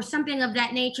something of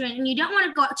that nature, and you don't want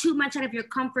to go too much out of your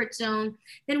comfort zone,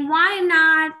 then why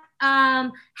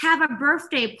not have a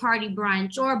birthday party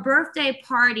brunch or a birthday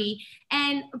party,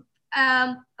 and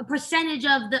a percentage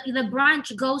of the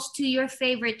brunch goes to your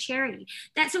favorite charity.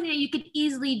 That's something that you could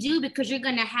easily do because you're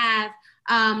going to have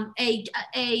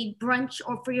a brunch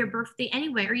or for your birthday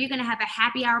anyway, or you're going to have a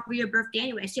happy hour for your birthday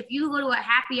anyway. So if you go to a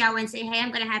happy hour and say, hey,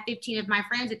 I'm going to have 15 of my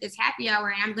friends at this happy hour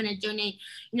and I'm going to donate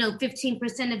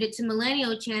 15% of it to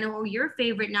Millennial Channel or your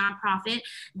favorite nonprofit,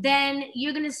 then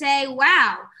you're going to say,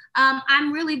 wow,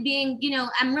 I'm really being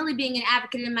an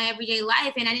advocate in my everyday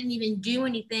life, and I didn't even do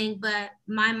anything but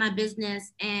mind my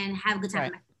business and have a good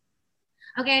time. Right.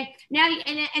 Okay, now,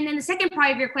 and then the second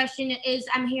part of your question is,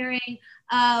 I'm hearing,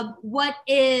 what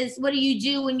do you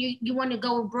do when you want to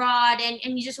go abroad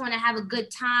and you just want to have a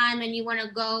good time and you want to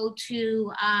go to,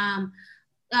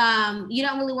 you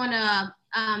don't really want to,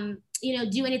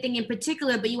 do anything in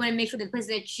particular, but you want to make sure that the place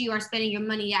that you are spending your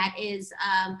money at is,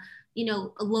 a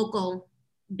local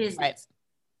business.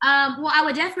 Right. Well, I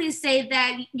would definitely say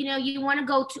that, you want to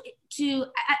go to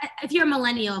if you're a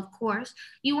millennial, of course,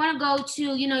 you want to go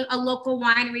to, a local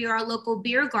winery or a local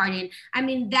beer garden. I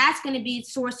mean, that's going to be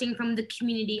sourcing from the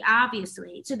community,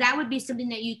 obviously. So that would be something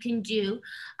that you can do.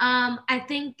 I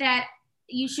think that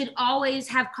you should always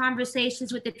have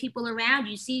conversations with the people around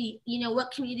you. See,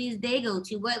 what communities they go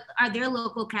to, what are their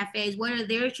local cafes, what are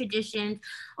their traditions,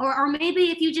 or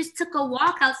maybe if you just took a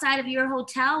walk outside of your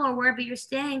hotel or wherever you're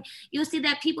staying, you'll see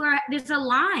that there's a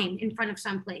line in front of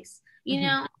someplace.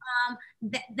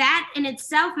 That in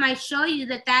itself might show you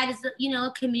that is,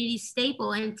 a community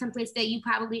staple and someplace that you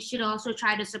probably should also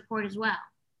try to support as well.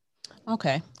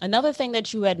 Okay. Another thing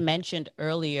that you had mentioned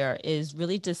earlier is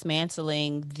really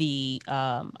dismantling the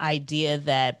idea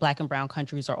that Black and brown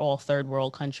countries are all third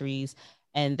world countries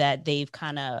and that they've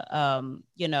kind of,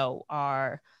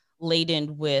 are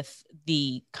laden with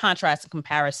the contrast and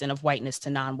comparison of whiteness to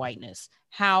non-whiteness.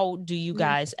 How do you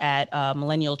guys at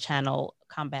Millennial Channel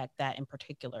combat that in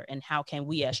particular? And how can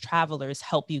we as travelers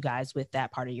help you guys with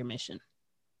that part of your mission?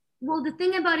 Well, the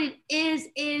thing about it is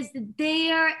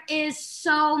there is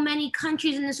so many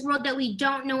countries in this world that we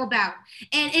don't know about.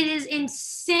 And it is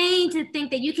insane to think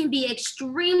that you can be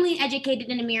extremely educated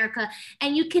in America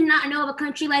and you cannot know of a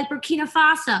country like Burkina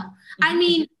Faso. Mm-hmm. I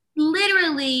mean,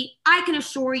 literally, I can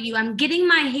assure you, I'm getting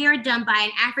my hair done by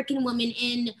an African woman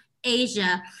in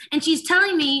Asia. And she's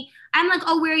telling me, I'm like,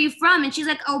 oh, where are you from? And she's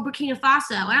like, oh, Burkina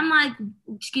Faso. And I'm like,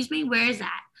 excuse me, where is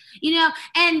that?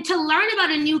 And to learn about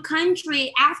a new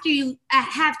country after you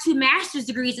have 2 master's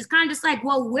degrees, it's kind of just like,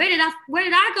 well, where did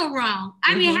I go wrong?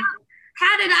 I mean,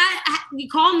 how did you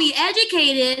call me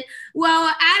educated?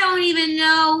 Well, I don't even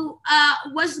know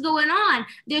what's going on.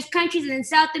 There's countries in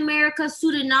South America,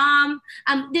 Suriname.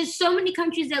 There's so many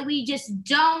countries that we just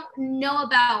don't know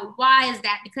about. Why is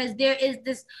that? Because there is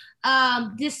this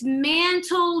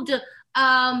dismantled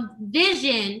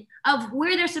vision of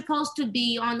where they're supposed to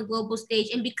be on the global stage.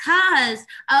 And because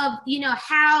of,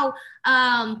 how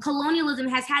colonialism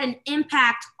has had an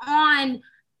impact on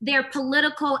their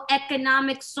political,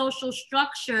 economic, social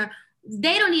structure,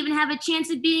 they don't even have a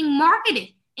chance of being marketed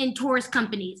in tourist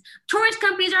companies. Tourist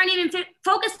companies aren't even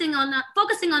focusing on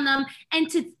them.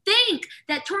 And to think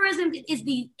that tourism is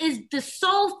the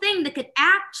sole thing that could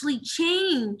actually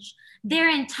change their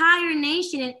entire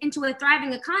nation into a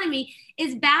thriving economy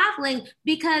is baffling,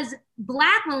 because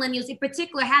Black millennials in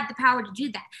particular have the power to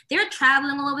do that. They're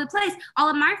traveling all over the place. All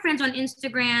of my friends on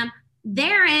Instagram,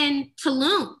 they're in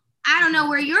Tulum. I don't know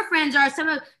where your friends are. Some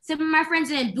of my friends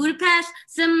are in Budapest.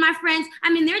 Some of my friends,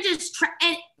 I mean, they're just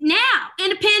now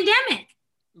in a pandemic.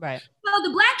 Right. So the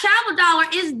Black travel dollar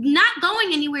is not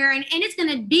going anywhere, and it's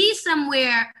going to be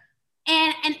somewhere,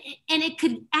 and it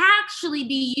could actually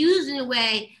be used in a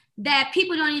way that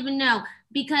people don't even know.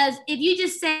 Because if you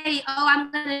just say, oh,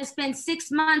 I'm going to spend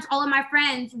 6 months, all of my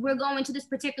friends, we're going to this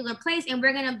particular place and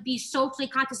we're going to be socially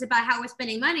conscious about how we're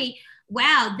spending money.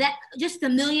 Wow, that just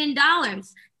 $1 million.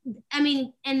 I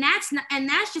mean, and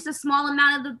that's just a small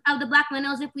amount of the Black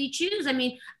millennials if we choose. I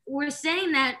mean, we're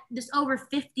saying that this over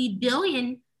 50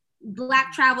 billion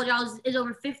Black travel dollars is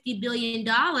over $50 billion.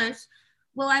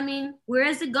 Well, I mean, where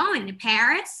is it going? To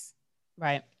Paris?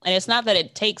 Right. And it's not that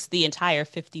it takes the entire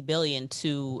 50 billion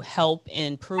to help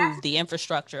improve the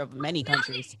infrastructure of many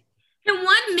countries. Can 1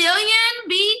 million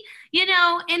be,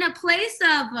 in a place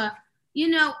of,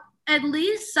 at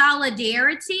least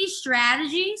solidarity,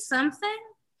 strategy, something?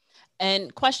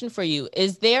 And question for you,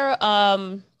 is there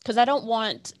because I don't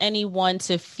want anyone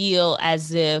to feel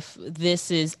as if this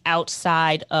is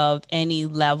outside of any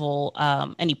level,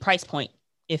 any price point,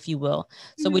 if you will.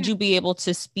 So would you be able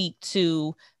to speak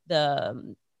to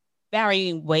the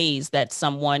varying ways that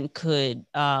someone could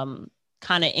kind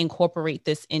of incorporate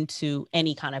this into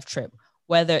any kind of trip,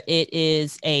 whether it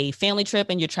is a family trip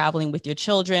and you're traveling with your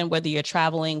children, whether you're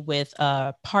traveling with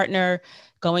a partner,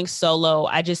 going solo?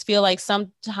 I just feel like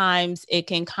sometimes it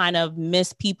can kind of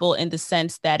miss people in the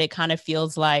sense that it kind of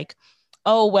feels like,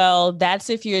 oh, well, that's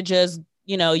if you're just,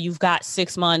 you've got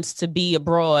 6 months to be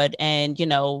abroad and,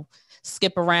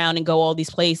 skip around and go all these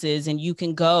places, and you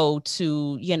can go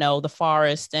to the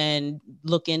forest and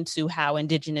look into how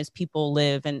indigenous people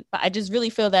live. And I just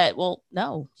really feel that, well,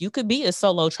 no, you could be a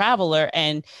solo traveler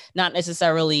and not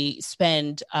necessarily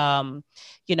spend a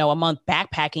month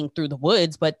backpacking through the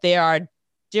woods, but there are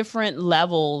different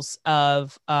levels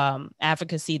of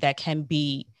advocacy that can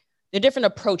be, there are different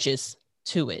approaches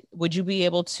to it. Would you be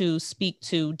able to speak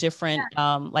to different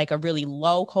like a really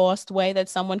low cost way that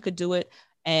someone could do it?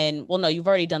 And well, no, you've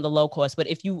already done the low cost, but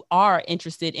if you are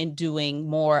interested in doing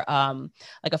more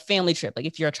like a family trip, like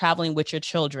if you're traveling with your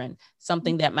children,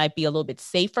 something that might be a little bit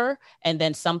safer, and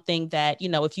then something that,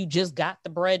 if you just got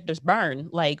the bread to burn,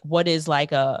 like what is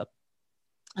like a,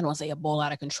 I don't want to say a ball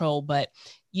out of control, but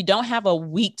you don't have a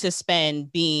week to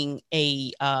spend being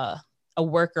a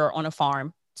worker on a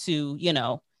farm to,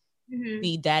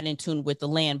 be that in tune with the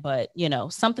land. But,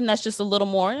 something that's just a little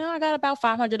more, I got about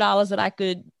 $500 that I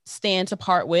could stand to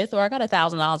part with, or I got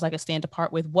 $1,000 I could stand to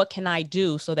part with. What can I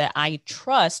do so that I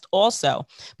trust also?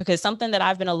 Because something that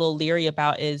I've been a little leery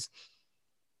about is,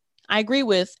 I agree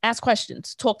with ask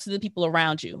questions, talk to the people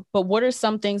around you. But what are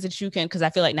some things that you can, because I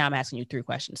feel like now I'm asking you 3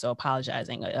 questions, so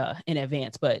apologizing in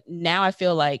advance. But now I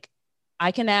feel like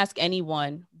I can ask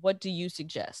anyone, what do you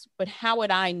suggest? But how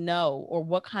would I know, or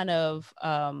what kind of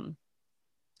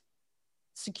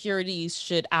securities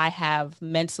should I have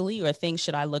mentally, or things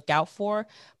should I look out for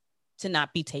to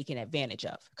not be taken advantage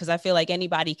of? Because I feel like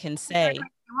anybody can say.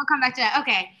 We'll come back to that.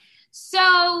 Okay.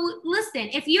 So listen,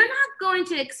 if you're not going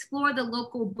to explore the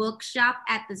local bookshop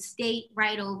at the state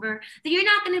right over, then you're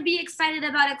not going to be excited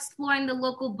about exploring the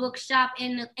local bookshop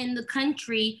in the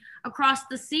country across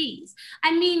the seas.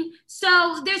 I mean,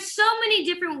 so there's so many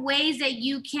different ways that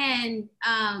you can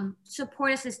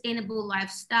support a sustainable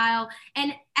lifestyle.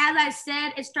 And as I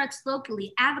said, it starts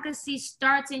locally. Advocacy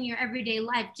starts in your everyday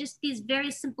life. Just these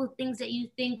very simple things that you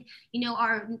think,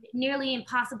 are nearly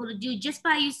impossible to do, just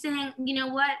by you saying, you know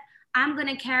what, I'm going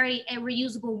to carry a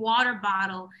reusable water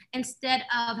bottle instead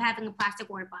of having a plastic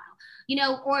water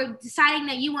bottle, or deciding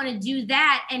that you want to do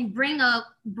that and bring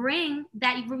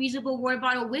that reusable water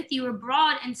bottle with you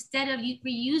abroad instead of you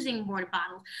reusing water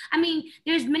bottles. I mean,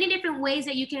 there's many different ways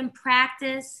that you can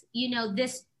practice,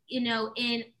 this,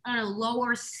 on a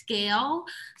lower scale,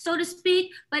 so to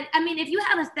speak. But I mean, if you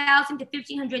have $1,000 to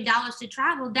 $1,500 to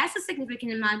travel, that's a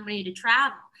significant amount of money to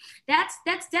travel. That's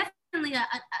definitely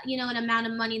an amount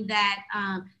of money that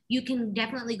you can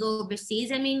definitely go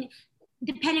overseas. I mean,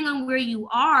 depending on where you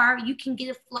are, you can get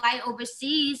a flight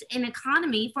overseas in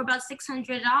economy for about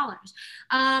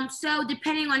 $600. So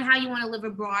depending on how you want to live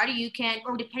abroad,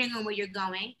 or depending on where you're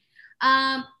going,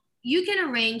 you can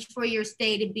arrange for your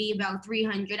stay to be about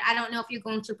 $300. I don't know if you're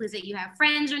going to a place that you have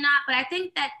friends or not, but I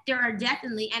think that there are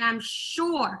definitely, and I'm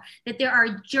sure that there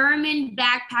are German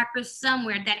backpackers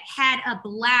somewhere that had a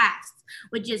blast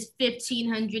with just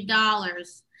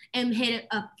 $1,500 and hit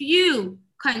a few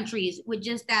countries with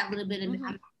just that little bit of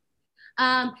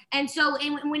and so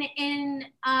in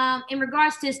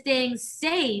regards to staying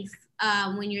safe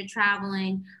when you're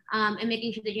traveling and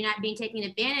making sure that you're not being taken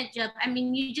advantage of, I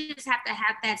mean, you just have to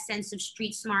have that sense of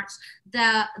street smarts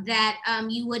that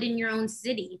you would in your own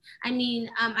city. I mean,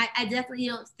 I definitely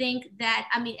don't think that,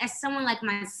 I mean, as someone like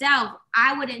myself,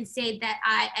 I wouldn't say that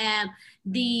I am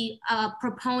the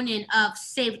proponent of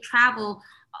safe travel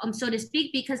so to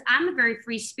speak, because I'm a very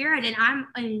free spirit and I'm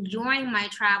enjoying my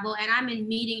travel and I'm in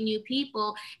meeting new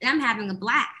people and I'm having a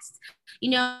blast.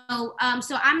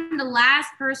 So I'm the last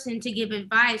person to give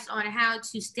advice on how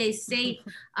to stay safe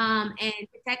and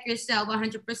protect yourself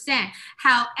 100%.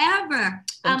 However,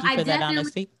 Thank you for I that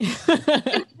definitely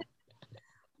honesty.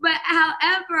 but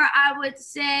however, I would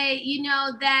say,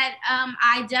 that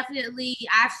I've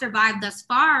survived thus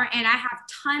far, and I have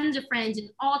tons of friends in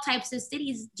all types of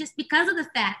cities just because of the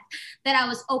fact that I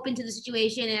was open to the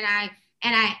situation, and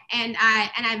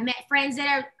I've met friends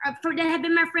that have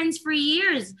been my friends for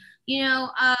years, and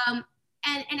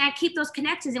I keep those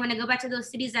connections. And when I go back to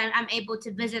those cities, I'm able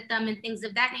to visit them and things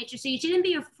of that nature. So you shouldn't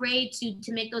be afraid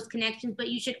to make those connections, but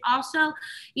you should also,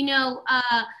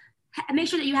 make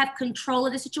sure that you have control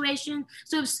of the situation.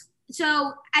 So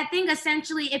I think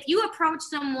essentially, if you approach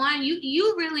someone,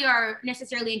 you really are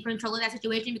necessarily in control of that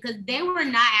situation because they were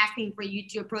not asking for you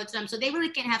to approach them. So they really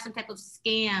can't have some type of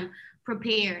scam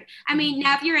prepared. I mean,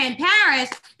 now if you're in Paris,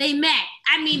 they met.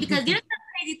 I mean, because there's some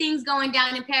crazy things going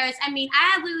down in Paris. I mean,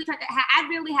 I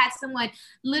literally had someone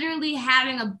literally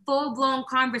having a full blown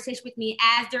conversation with me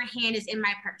as their hand is in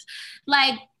my purse.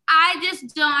 Like, I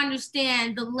just don't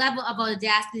understand the level of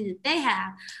audacity that they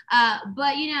have.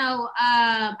 But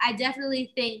I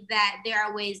definitely think that there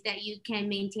are ways that you can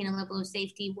maintain a level of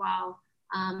safety while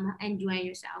enjoying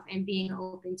yourself and being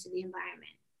open to the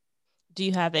environment. Do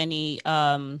you have any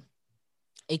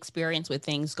experience with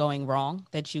things going wrong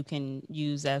that you can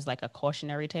use as like a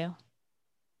cautionary tale?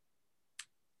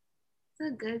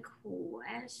 That's a good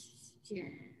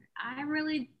question. I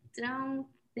really don't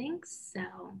think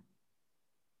so.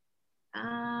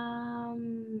 I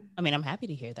mean, I'm happy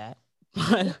to hear that.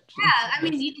 Yeah, I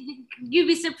mean, you'd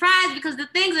be surprised because the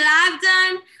things that I've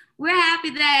done, we're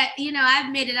happy that,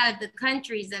 I've made it out of the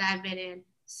countries that I've been in.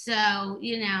 So,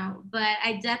 but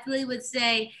I definitely would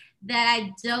say that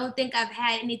I don't think I've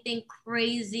had anything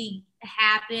crazy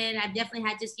happen. I've definitely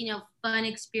had just, fun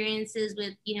experiences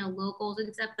with, locals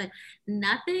and stuff, but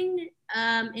nothing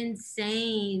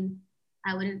insane,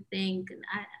 I wouldn't think.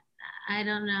 I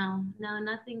don't know. No,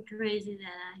 nothing crazy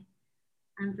that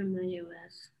I'm familiar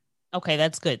with. Okay,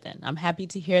 that's good then. I'm happy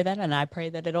to hear that, and I pray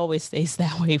that it always stays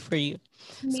that way for you.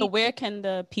 So, where can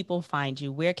the people find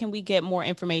you? Where can we get more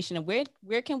information, and where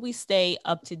can we stay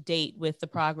up to date with the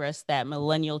progress that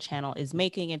Millennial Channel is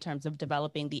making in terms of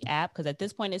developing the app? Because at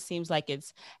this point, it seems like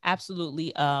it's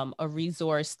absolutely a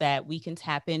resource that we can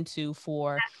tap into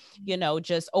for,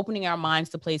 just opening our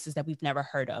minds to places that we've never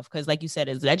heard of. Because, like you said,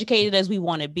 as educated as we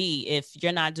want to be, if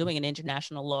you're not doing an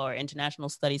international law or international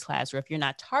studies class, or if you're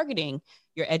not targeting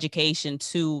your education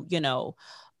to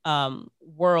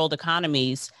world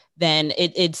economies, then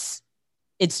it's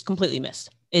completely missed.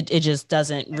 It just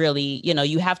doesn't really,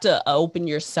 you have to open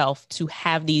yourself to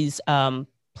have these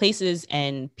places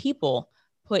and people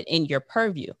put in your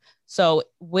purview. So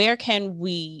where can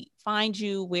we find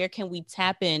you? Where can we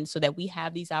tap in so that we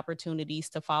have these opportunities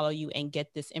to follow you and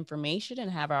get this information and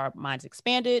have our minds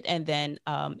expanded, and then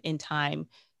in time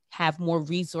have more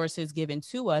resources given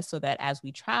to us so that as we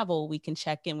travel, we can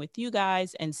check in with you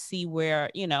guys and see where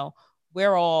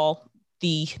all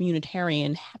the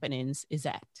humanitarian happenings is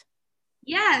at?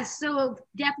 Yeah, so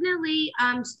definitely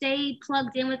stay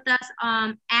plugged in with us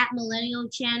at Millennial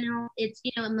Channel. It's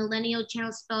Millennial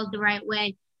Channel spelled the right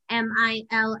way.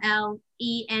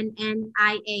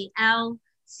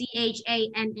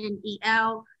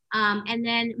 MILLENNIALCHANNEL. And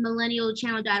then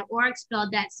millennialchannel.org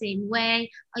spelled that same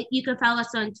way. You can follow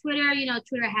us on Twitter.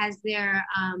 Twitter has their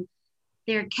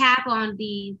cap on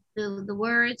the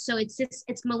word. So it's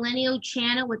Millennial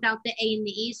Channel without the A and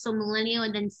the E. So Millennial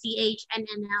and then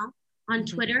CHNNL on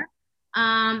Twitter.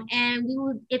 And we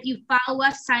will, if you follow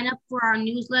us, sign up for our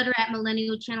newsletter at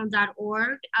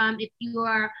millennialchannel.org. If you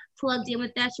are plugged in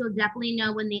with us, you'll definitely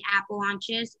know when the app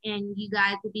launches, and you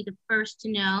guys will be the first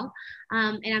to know.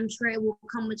 And I'm sure it will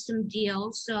come with some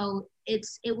deals. So it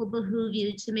will behoove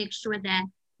you to make sure that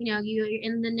you're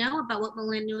in the know about what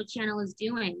Millennial Channel is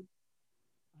doing.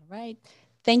 All right.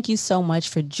 Thank you so much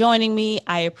for joining me.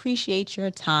 I appreciate your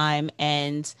time.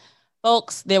 And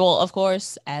folks, there will, of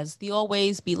course, as the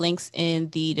always, be links in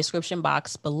the description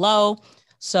box below.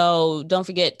 So don't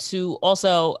forget to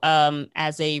also,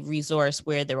 as a resource,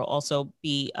 where there will also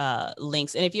be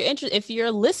links. And if you're interested, if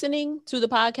you're listening to the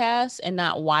podcast and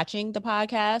not watching the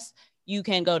podcast, you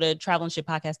can go to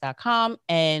travelandshippodcast.com,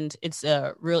 and it's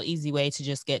a real easy way to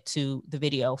just get to the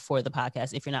video for the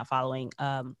podcast if you're not following.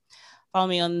 Follow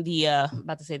me on the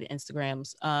about to say the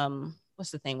Instagrams.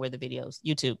 What's the thing where the videos?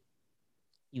 YouTube.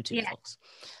 YouTube, folks.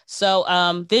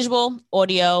 So visual,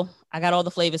 audio, I got all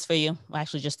the flavors for you. Well,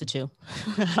 actually, just the two.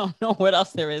 I don't know what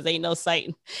else there is. Ain't no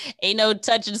sight, ain't no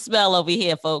touch and smell over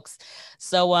here, folks.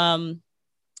 So it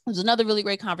was another really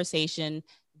great conversation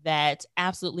that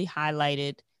absolutely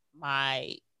highlighted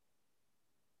my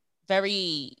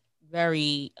very,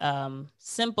 very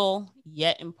simple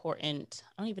yet important.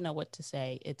 I don't even know what to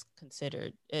say. It's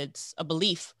considered. It's a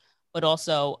belief, but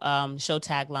also show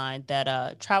tagline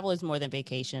that travel is more than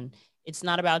vacation. It's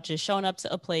not about just showing up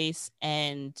to a place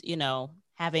and, you know,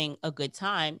 having a good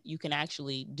time. You can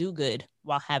actually do good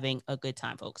while having a good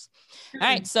time, folks. All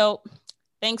right. So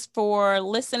thanks for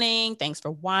listening. Thanks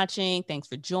for watching. Thanks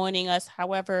for joining us.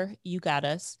 However, you got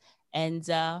us. And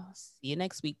see you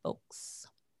next week, folks.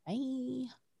 Bye.